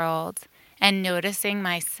natural world and noticing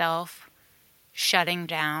myself shutting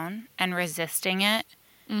down and resisting it.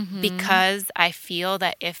 Because I feel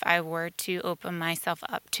that if I were to open myself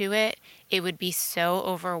up to it, it would be so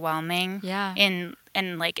overwhelming in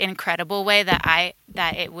like an incredible way that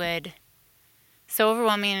it would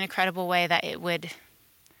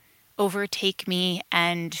overtake me.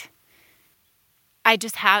 And I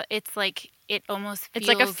just have, it's like, it almost feels...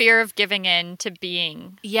 It's like a fear of giving in to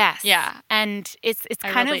being. Yes. Yeah. And it's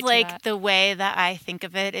kind of like the way that I think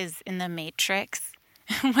of it is in The Matrix.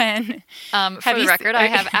 When for the record, I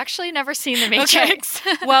have actually never seen The Matrix.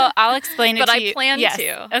 Okay. Well, I'll explain it to you. But I plan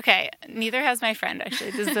to. Okay. Neither has my friend,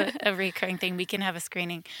 actually. This is a recurring thing. We can have a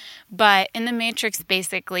screening. But in The Matrix,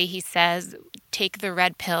 basically, he says, take the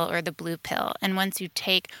red pill or the blue pill. And once you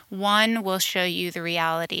take one, will show you the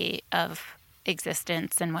reality of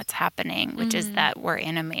existence and what's happening, which is that we're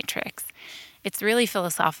in a matrix. It's really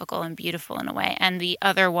philosophical and beautiful in a way. And the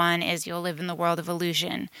other one is you'll live in the world of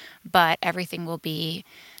illusion, but everything will be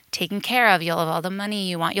taken care of. You'll have all the money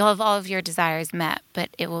you want. You'll have all of your desires met, but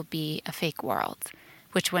it will be a fake world.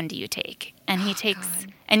 Which one do you take? And he takes,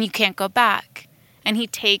 God. And you can't go back. And he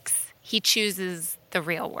chooses the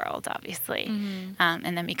real world, obviously, and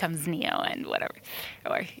then becomes Neo and whatever.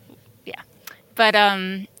 Or, yeah. But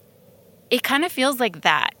it kind of feels like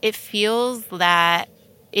that. It feels that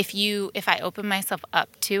if I open myself up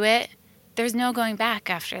to it, there's no going back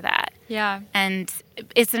after that. Yeah. And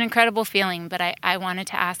it's an incredible feeling, but I wanted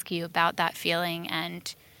to ask you about that feeling.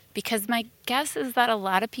 And because my guess is that a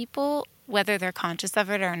lot of people, whether they're conscious of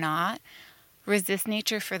it or not, resist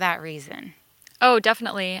nature for that reason. Oh,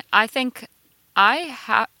 definitely. I think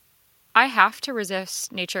I have to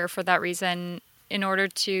resist nature for that reason in order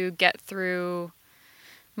to get through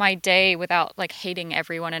my day without like hating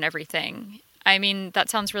everyone and everything. I mean, that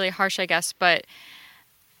sounds really harsh, I guess, but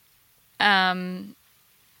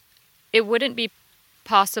it wouldn't be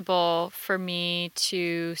possible for me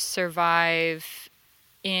to survive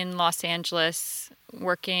in Los Angeles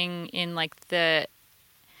working in like the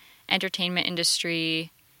entertainment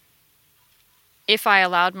industry if I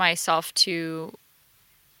allowed myself to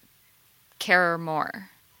care more.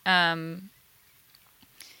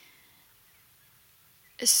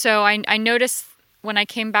 So I noticed when I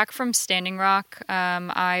came back from Standing Rock,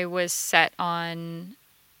 I was set on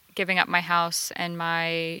giving up my house and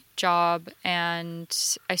my job,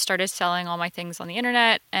 and I started selling all my things on the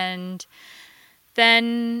internet and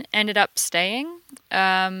then ended up staying.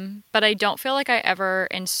 But I don't feel like I ever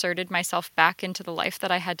inserted myself back into the life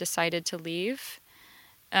that I had decided to leave,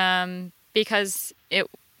 because it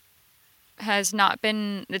has not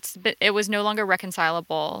been, it was no longer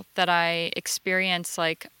reconcilable that I experienced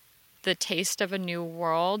like the taste of a new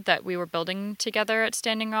world that we were building together at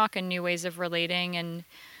Standing Rock, and new ways of relating, and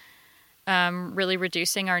really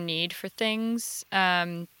reducing our need for things.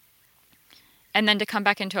 And then to come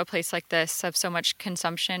back into a place like this of so much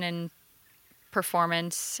consumption and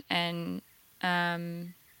performance, and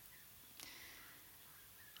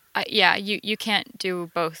you can't do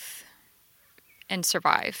both and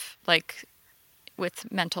survive like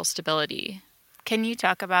with mental stability. Can you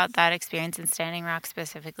talk about that experience in Standing Rock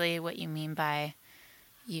specifically? What you mean by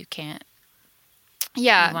you can't?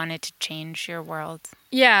 Yeah, you wanted to change your world.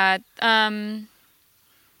 Yeah,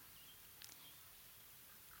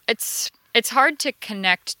 it's hard to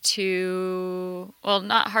connect to. Well,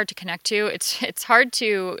 not hard to connect to. It's hard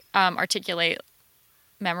to articulate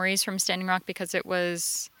memories from Standing Rock because it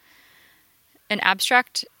was an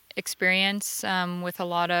abstract experience with a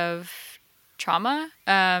lot of trauma.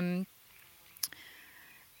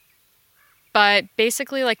 But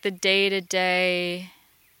basically, like the day-to-day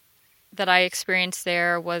that I experienced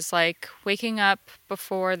there was like waking up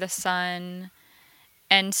before the sun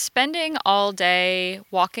and spending all day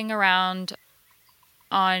walking around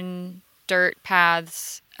on dirt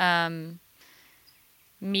paths,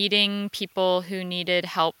 meeting people who needed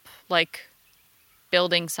help, like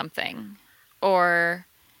building something or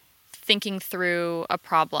thinking through a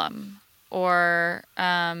problem, or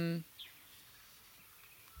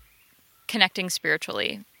connecting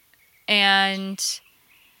spiritually. And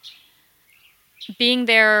being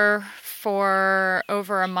there for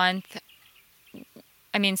over a month,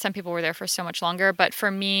 I mean, some people were there for so much longer, but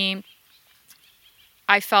for me,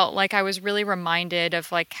 I felt like I was really reminded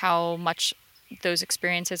of like how much those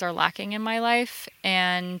experiences are lacking in my life.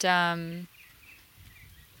 And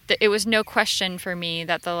it was no question for me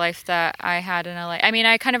that the life that I had in LA, I mean,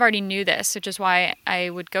 I kind of already knew this, which is why I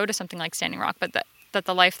would go to something like Standing Rock, but that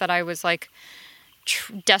the life that I was like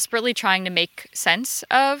desperately trying to make sense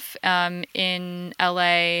of in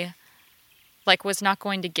LA, like was not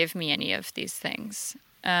going to give me any of these things.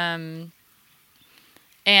 And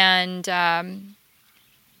to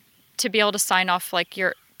be able to sign off, like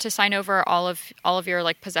to sign over all of your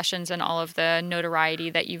like possessions and all of the notoriety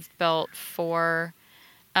that you've built for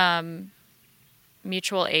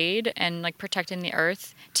mutual aid and like protecting the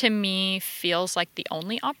earth, to me feels like the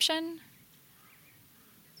only option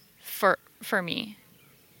for me.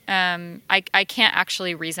 I can't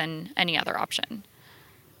actually reason any other option.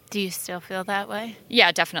 Do you still feel that way?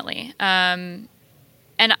 Yeah, definitely. And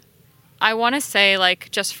I want to say, like,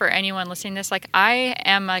 just for anyone listening to this, like, I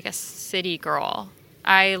am like a city girl.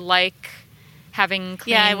 I like having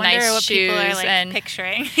clean, I wonder nice what shoes people are like and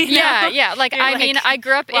picturing. Yeah. Like, You're, I mean, I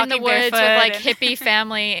grew up in the woods with like and a hippie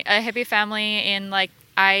family, and like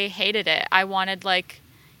I hated it. I wanted like,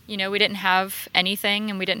 you know, we didn't have anything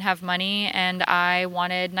and we didn't have money, and I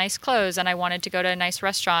wanted nice clothes and I wanted to go to a nice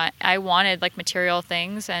restaurant. I wanted like material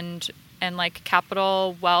things and like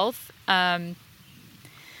capital wealth.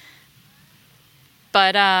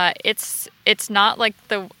 But it's not like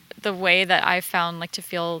the way that I found like to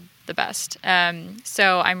feel the best.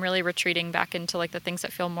 So I'm really retreating back into like the things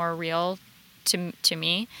that feel more real to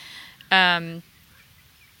me.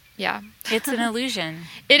 Yeah. It's an illusion.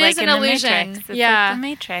 It like is an in illusion. The Matrix. It's yeah. like the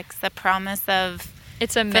Matrix, the promise of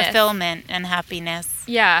it's a myth. Fulfillment and happiness.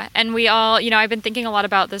 Yeah. And we all, you know, I've been thinking a lot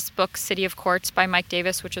about this book, City of Quartz by Mike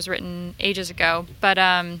Davis, which was written ages ago, but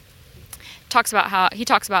talks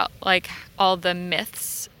about like all the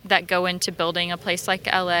myths that go into building a place like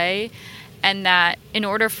LA, and that in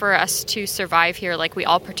order for us to survive here, like we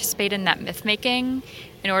all participate in that myth making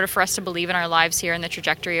in order for us to believe in our lives here and the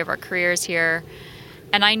trajectory of our careers here.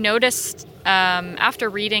 And I noticed after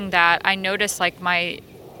reading that, I noticed like my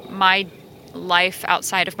life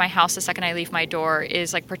outside of my house the second I leave my door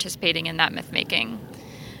is like participating in that myth making.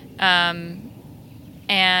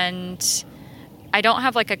 And I don't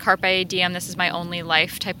have like a carpe diem, this is my only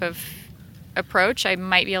life type of approach. I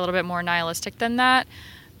might be a little bit more nihilistic than that,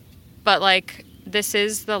 but like this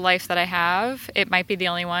is the life that I have. It might be the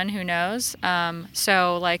only one, who knows?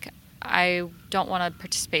 So like I don't want to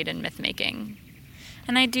participate in myth making.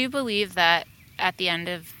 And I do believe that at the end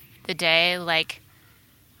of the day, like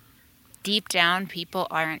deep down, people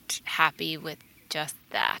aren't happy with just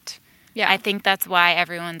that. Yeah. I think that's why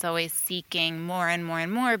everyone's always seeking more and more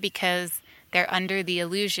and more, because they're under the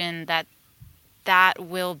illusion that that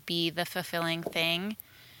will be the fulfilling thing.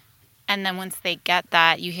 And then once they get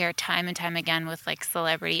that, you hear time and time again with like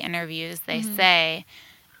celebrity interviews, they say,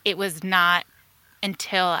 it was not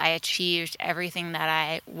until I achieved everything that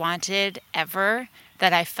I wanted ever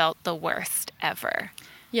that I felt the worst ever.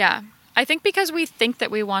 Yeah. I think because we think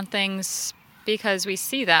that we want things because we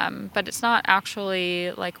see them, but it's not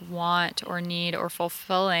actually like want or need or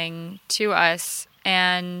fulfilling to us.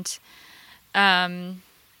 And yeah,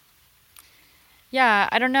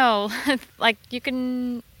 I don't know. Like you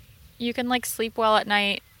can like sleep well at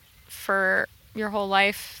night for your whole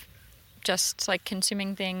life, just like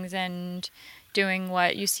consuming things and doing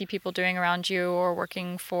what you see people doing around you or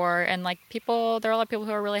working for. And like there are a lot of people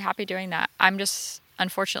who are really happy doing that. I'm just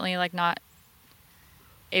unfortunately like not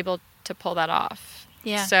able to pull that off.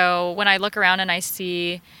 Yeah. So when I look around and I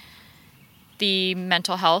see the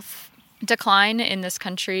mental health decline in this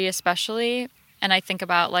country especially, and I think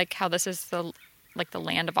about like how this is the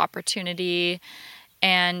land of opportunity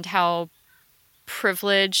and how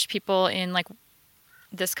privileged people in like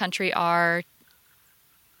this country are,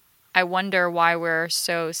 I wonder why we're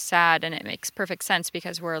so sad. And it makes perfect sense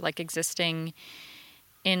because we're like existing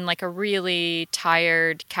in like a really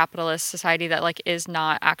tired capitalist society that like is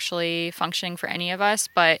not actually functioning for any of us,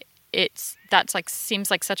 but that's like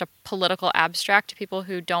seems like such a political abstract to people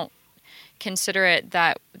who don't consider it,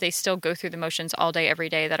 that they still go through the motions all day every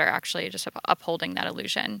day that are actually just upholding that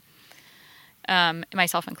illusion,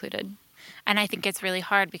 myself included. And I think it's really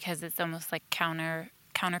hard because it's almost like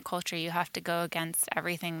counterculture. You have to go against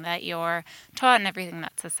everything that you're taught and everything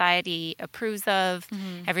that society approves of,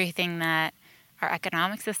 everything that our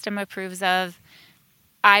economic system approves of.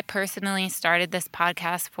 I personally started this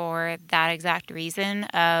podcast for that exact reason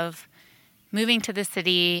of moving to the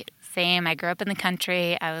city. Same, I grew up in the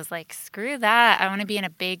country. I was like, screw that. I want to be in a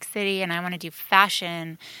big city and I want to do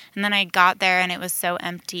fashion. And then I got there and it was so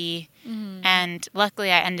empty. And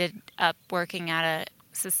luckily I ended up working at a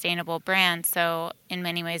sustainable brand. So in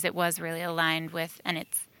many ways it was really aligned with, and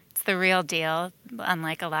it's the real deal,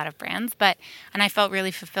 unlike a lot of brands. And I felt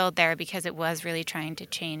really fulfilled there because it was really trying to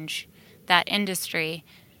change that industry.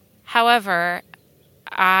 However,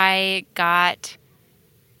 I got,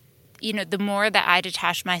 the more that I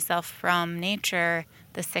detached myself from nature,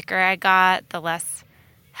 the sicker I got, the less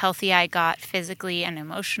healthy I got physically and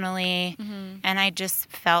emotionally. And I just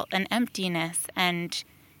felt an emptiness. And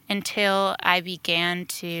until I began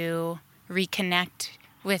to reconnect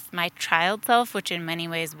with my child self, which in many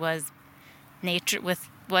ways was nature,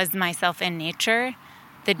 was myself in nature,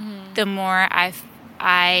 the more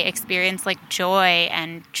I experienced like joy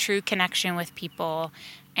and true connection with people,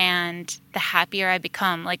 and the happier I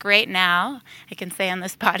become. Like right now, I can say on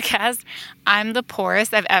this podcast, I'm the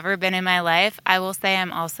poorest I've ever been in my life. I will say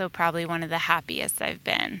I'm also probably one of the happiest I've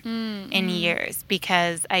been in years,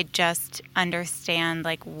 because I just understand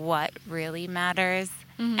like what really matters,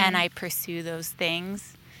 and I pursue those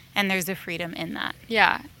things, and there's a freedom in that.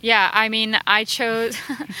 Yeah. I mean, I chose.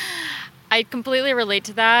 I completely relate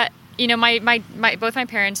to that. My both my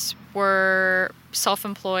parents were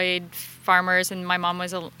self-employed farmers, and my mom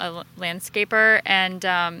was a landscaper.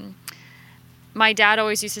 And my dad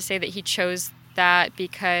always used to say that he chose that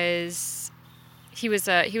because he was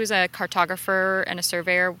a cartographer and a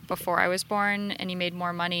surveyor before I was born, and he made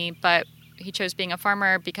more money. But he chose being a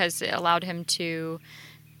farmer because it allowed him to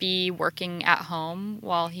be working at home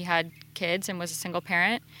while he had kids and was a single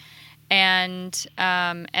parent, and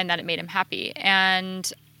that it made him happy.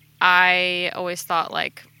 And I always thought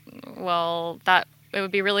like, well, that it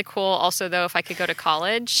would be really cool also though if I could go to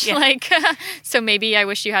college. Like so maybe I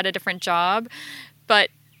wish you had a different job. But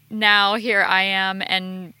now here I am,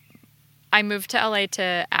 and I moved to LA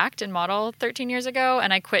to act and model 13 years ago,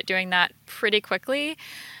 and I quit doing that pretty quickly.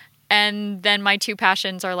 And then my two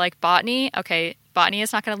passions are like botany. Okay, botany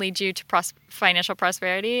is not going to lead you to financial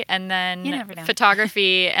prosperity. And then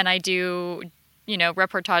photography, and I do,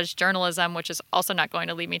 reportage journalism, which is also not going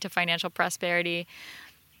to lead me to financial prosperity.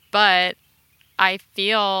 But I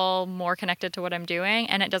feel more connected to what I'm doing,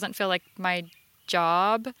 and it doesn't feel like my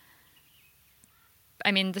job.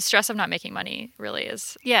 I mean, the stress of not making money really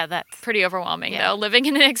is that's pretty overwhelming, though, living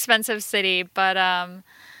in an expensive city. But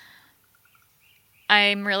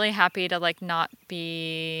I'm really happy to, like, not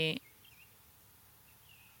be,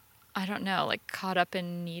 I don't know, like, caught up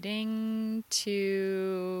in needing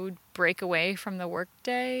to break away from the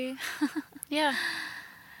workday. Yeah.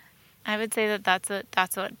 I would say that that's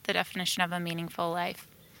what the definition of a meaningful life.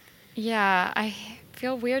 Yeah, I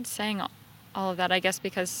feel weird saying all of that, I guess,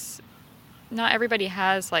 because not everybody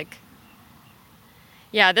has, like,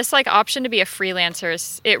 this, like, option to be a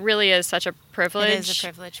freelancer. It really is such a privilege. It is a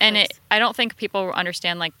privilege. And I don't think people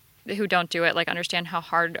understand, like, who don't do it, like, understand how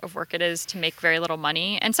hard of work it is to make very little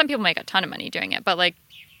money. And some people make a ton of money doing it, but, like,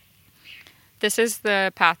 this is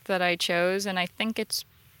the path that I chose, and I think it's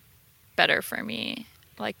better for me,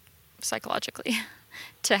 like, psychologically,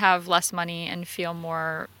 to have less money and feel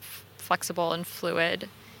more flexible and fluid,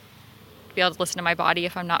 to be able to listen to my body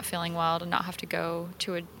if I'm not feeling well, to not have to go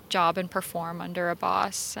to a job and perform under a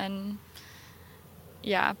boss, and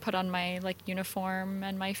put on my, like, uniform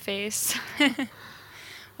and my face.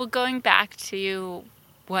 Well, going back to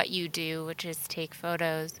what you do, which is take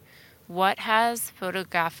photos, what has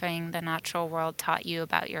photographing the natural world taught you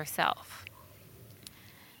about yourself?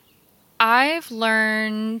 I've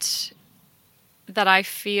learned that I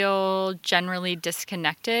feel generally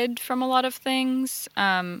disconnected from a lot of things,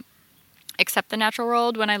 except the natural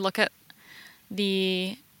world. When I look at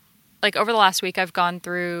over the last week, I've gone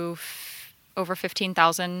through over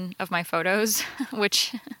 15,000 of my photos,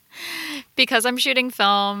 which, because I'm shooting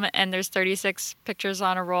film and there's 36 pictures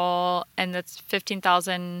on a roll, and that's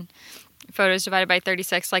 15,000 photos divided by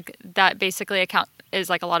 36, like, that basically is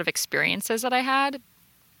like a lot of experiences that I had.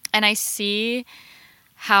 And I see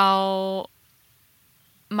how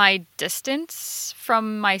my distance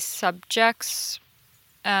from my subjects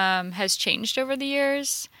has changed over the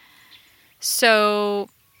years. So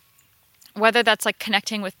whether that's, like,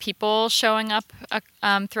 connecting with people showing up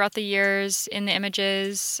throughout the years in the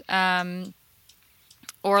images,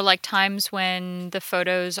 or, like, times when the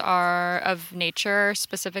photos are of nature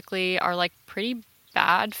specifically are, like, pretty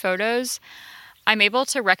bad photos, I'm able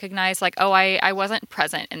to recognize, like, oh, I wasn't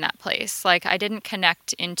present in that place. Like, I didn't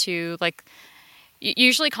connect into, like,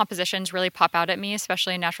 usually compositions really pop out at me,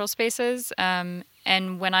 especially in natural spaces. And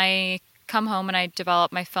when I come home and I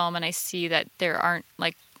develop my film and I see that there aren't,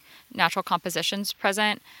 like, natural compositions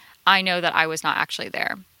present, I know that I was not actually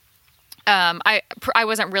there. I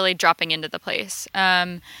wasn't really dropping into the place.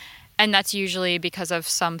 And that's usually because of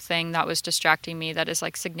something that was distracting me that is,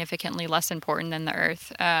 like, significantly less important than the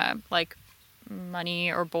earth. Like, money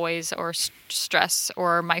or boys or stress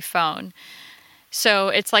or my phone. So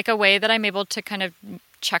it's, like, a way that I'm able to kind of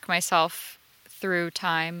check myself through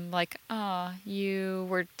time. Like, oh, you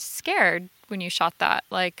were scared when you shot that.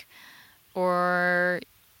 Like, or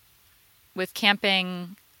with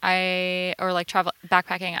camping, or, like, travel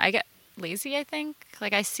backpacking, I get lazy, I think.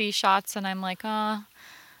 Like, I see shots and I'm like, oh,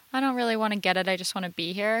 I don't really want to get it. I just want to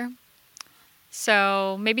be here.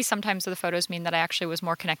 So maybe sometimes the photos mean that I actually was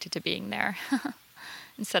more connected to being there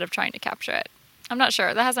instead of trying to capture it. I'm not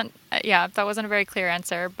sure. That wasn't a very clear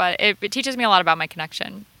answer, but it teaches me a lot about my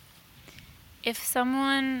connection. If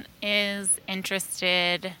someone is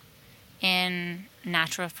interested in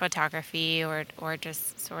natural photography or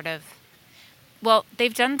just sort of, well,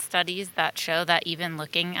 they've done studies that show that even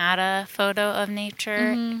looking at a photo of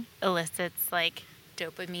nature elicits, like,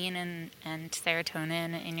 dopamine and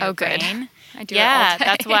serotonin in your brain. I do it all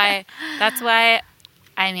day. that's why,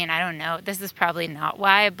 I mean, I don't know, this is probably not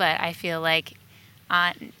why, but I feel like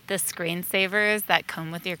the screensavers that come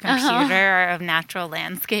with your computer are of natural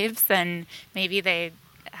landscapes, and maybe I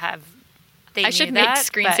should make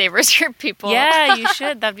screensavers for people. Yeah, you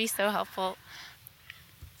should. That'd be so helpful.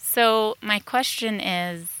 So my question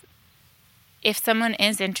is, if someone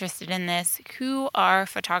is interested in this, who are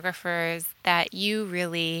photographers that you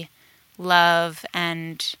really love,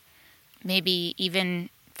 and maybe even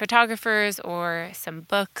photographers or some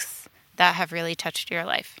books that have really touched your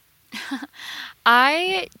life?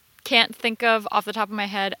 I can't think of, off the top of my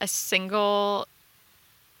head, a single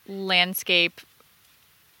landscape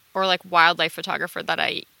or, like, wildlife photographer that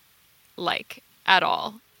I like at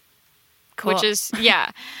all. Cool. Which is,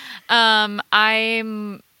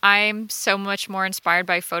 I'm so much more inspired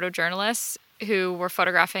by photojournalists who were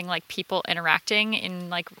photographing, like, people interacting in,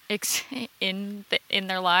 like, in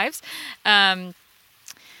their lives. The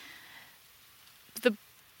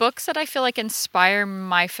books that I feel like inspire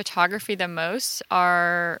my photography the most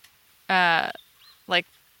are, like,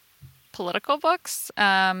 political books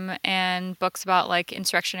and books about like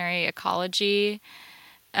insurrectionary ecology.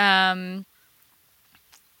 It's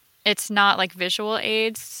not like visual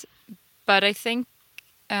aids, but I think,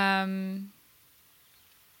 who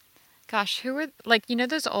were like,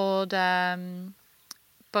 those old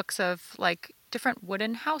books of like different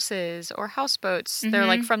wooden houses or houseboats. They're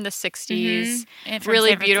like from the 60s. From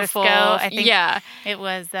really San beautiful. Francisco, I think. Yeah. It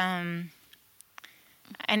was, and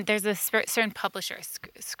there's a certain publisher,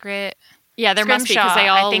 Yeah, there must be because they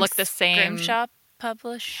all look the same. Grimshaw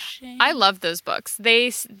Publishing. I love those books.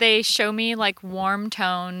 They show me like warm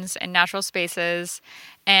tones and natural spaces,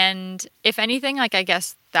 and if anything, like I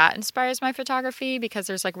guess that inspires my photography because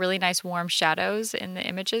there's like really nice warm shadows in the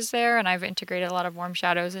images there, and I've integrated a lot of warm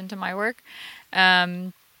shadows into my work.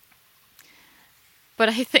 But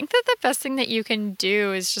I think that the best thing that you can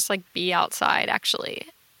do is just like be outside, actually,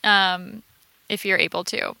 if you're able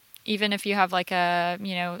to, even if you have like a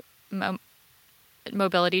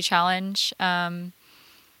mobility challenge, find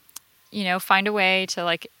a way to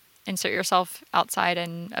like insert yourself outside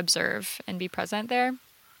and observe and be present there,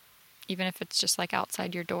 even if it's just like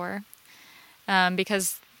outside your door,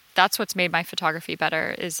 because that's what's made my photography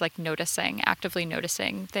better, is like actively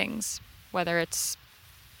noticing things, whether it's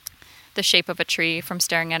the shape of a tree from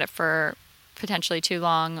staring at it for potentially too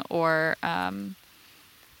long, or the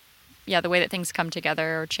way that things come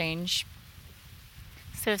together or change.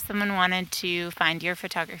 So if someone wanted to find your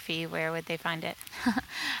photography, where would they find it?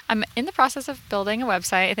 I'm in the process of building a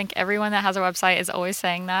website. I think everyone that has a website is always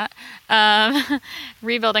saying that.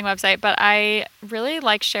 Rebuilding website. But I really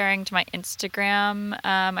like sharing to my Instagram.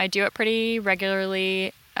 I do it pretty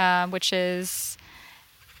regularly, which is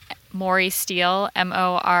Mori Steele,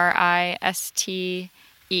 MORISTEELE.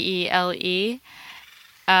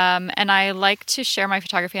 And I like to share my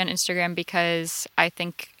photography on Instagram because I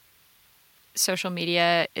think social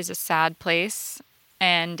media is a sad place,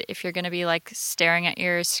 and if you're going to be like staring at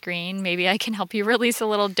your screen, maybe I can help you release a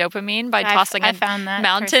little dopamine by tossing a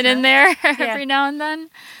mountain in there every now and then.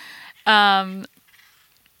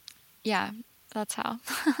 That's how.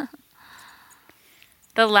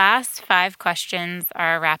 The last 5 questions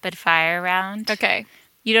are a rapid fire round. Okay.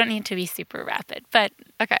 You don't need to be super rapid, but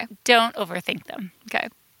okay, don't overthink them. Okay.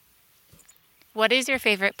 What is your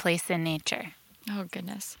favorite place in nature? Oh,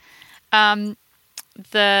 goodness.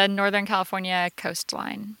 The Northern California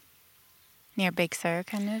coastline. Near Big Sur,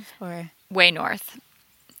 kind of, or? Way north.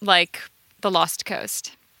 Like the Lost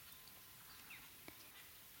Coast.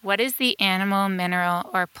 What is the animal, mineral,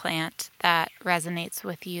 or plant that resonates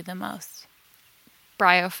with you the most?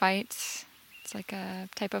 Bryophytes. It's like a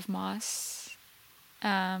type of moss.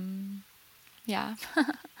 Yeah.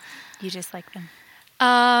 You just like them?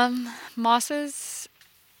 Mosses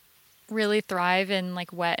really thrive in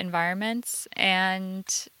like wet environments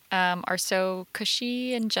and are so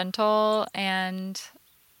cushy and gentle and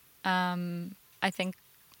I think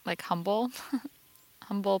like humble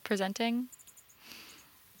presenting.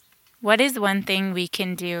 What is one thing we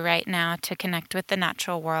can do right now to connect with the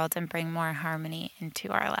natural world and bring more harmony into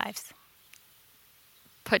our lives?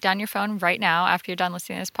 Put down your phone right now after you're done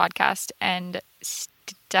listening to this podcast and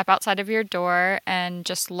step outside of your door and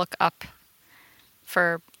just look up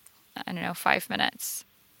for 5 minutes.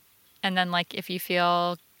 And then like if you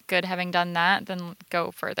feel good having done that, then go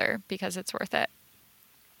further because it's worth it.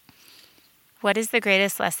 What is the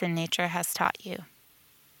greatest lesson nature has taught you?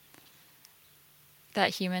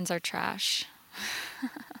 That humans are trash.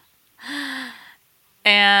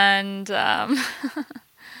 And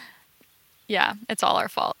it's all our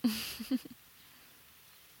fault.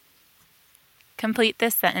 Complete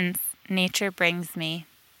this sentence. Nature brings me.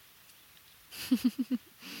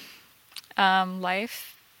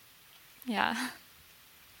 Life. Yeah.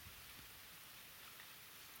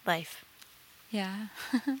 Life. Yeah.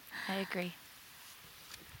 I agree.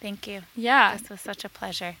 Thank you. Yeah. This was such a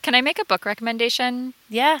pleasure. Can I make a book recommendation?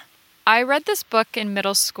 Yeah. I read this book in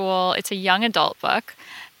middle school. It's a young adult book.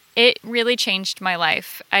 It really changed my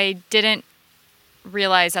life. I didn't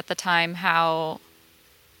realize at the time how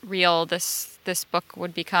real this book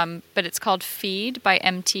would become, but it's called Feed by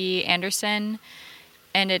M.T. Anderson,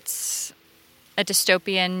 and it's a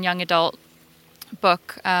dystopian young adult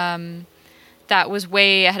book that was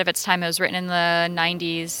way ahead of its time. It was written in the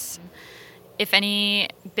 90s. If any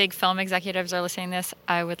big film executives are listening to this,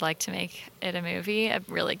 I would like to make it a movie, a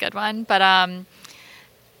really good one. But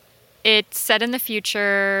it's set in the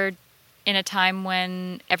future in a time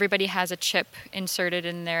when everybody has a chip inserted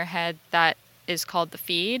in their head that is called the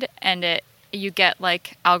feed, and you get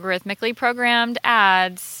like algorithmically programmed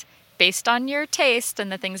ads based on your taste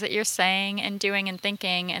and the things that you're saying and doing and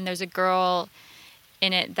thinking. And there's a girl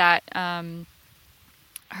in it that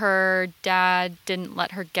her dad didn't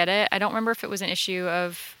let her get it. I don't remember if it was an issue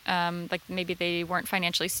of like maybe they weren't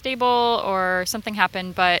financially stable or something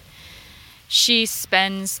happened, but she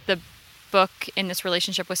spends the book in this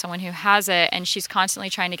relationship with someone who has it, and she's constantly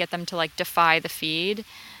trying to get them to like defy the feed,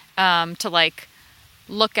 to like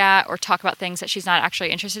look at or talk about things that she's not actually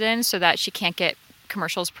interested in, so that she can't get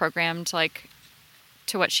commercials programmed like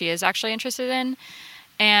to what she is actually interested in.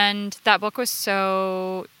 And that book was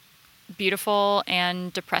so beautiful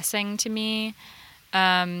and depressing to me,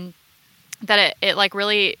 that it like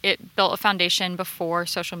really, it built a foundation before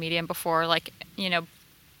social media and before like, you know,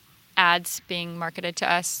 ads being marketed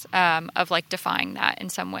to us, of like defying that in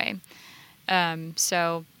some way.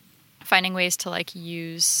 So finding ways to like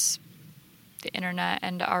use the internet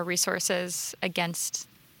and our resources against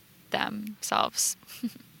themselves.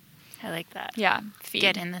 I like that. Yeah.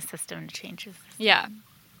 Get in the system to change the system. Yeah.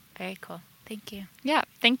 Very cool. Thank you. Yeah.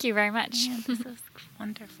 Thank you very much. Yeah, this is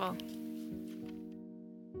wonderful.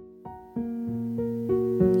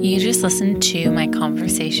 You just listened to my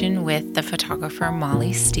conversation with the photographer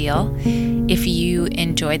Molly Steele. If you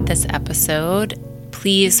enjoyed this episode,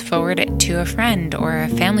 please forward it to a friend or a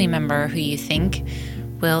family member who you think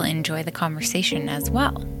will enjoy the conversation as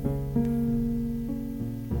well.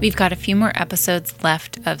 We've got a few more episodes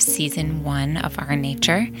left of season 1 of Our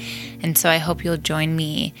Nature, and so I hope you'll join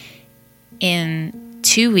me in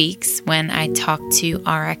 2 weeks when I talk to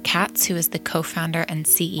Ara Katz, who is the co-founder and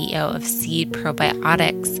CEO of Seed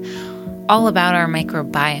Probiotics, all about our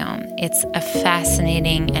microbiome. It's a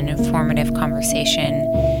fascinating and informative conversation,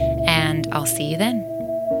 and I'll see you then.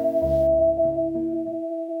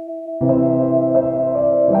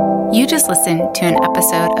 You just listened to an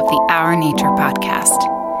episode of the Our Nature podcast.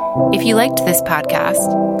 If you liked this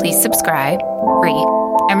podcast, please subscribe, rate,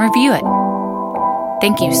 and review it.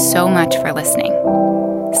 Thank you so much for listening.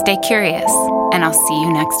 Stay curious, and I'll see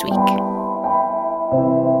you next week.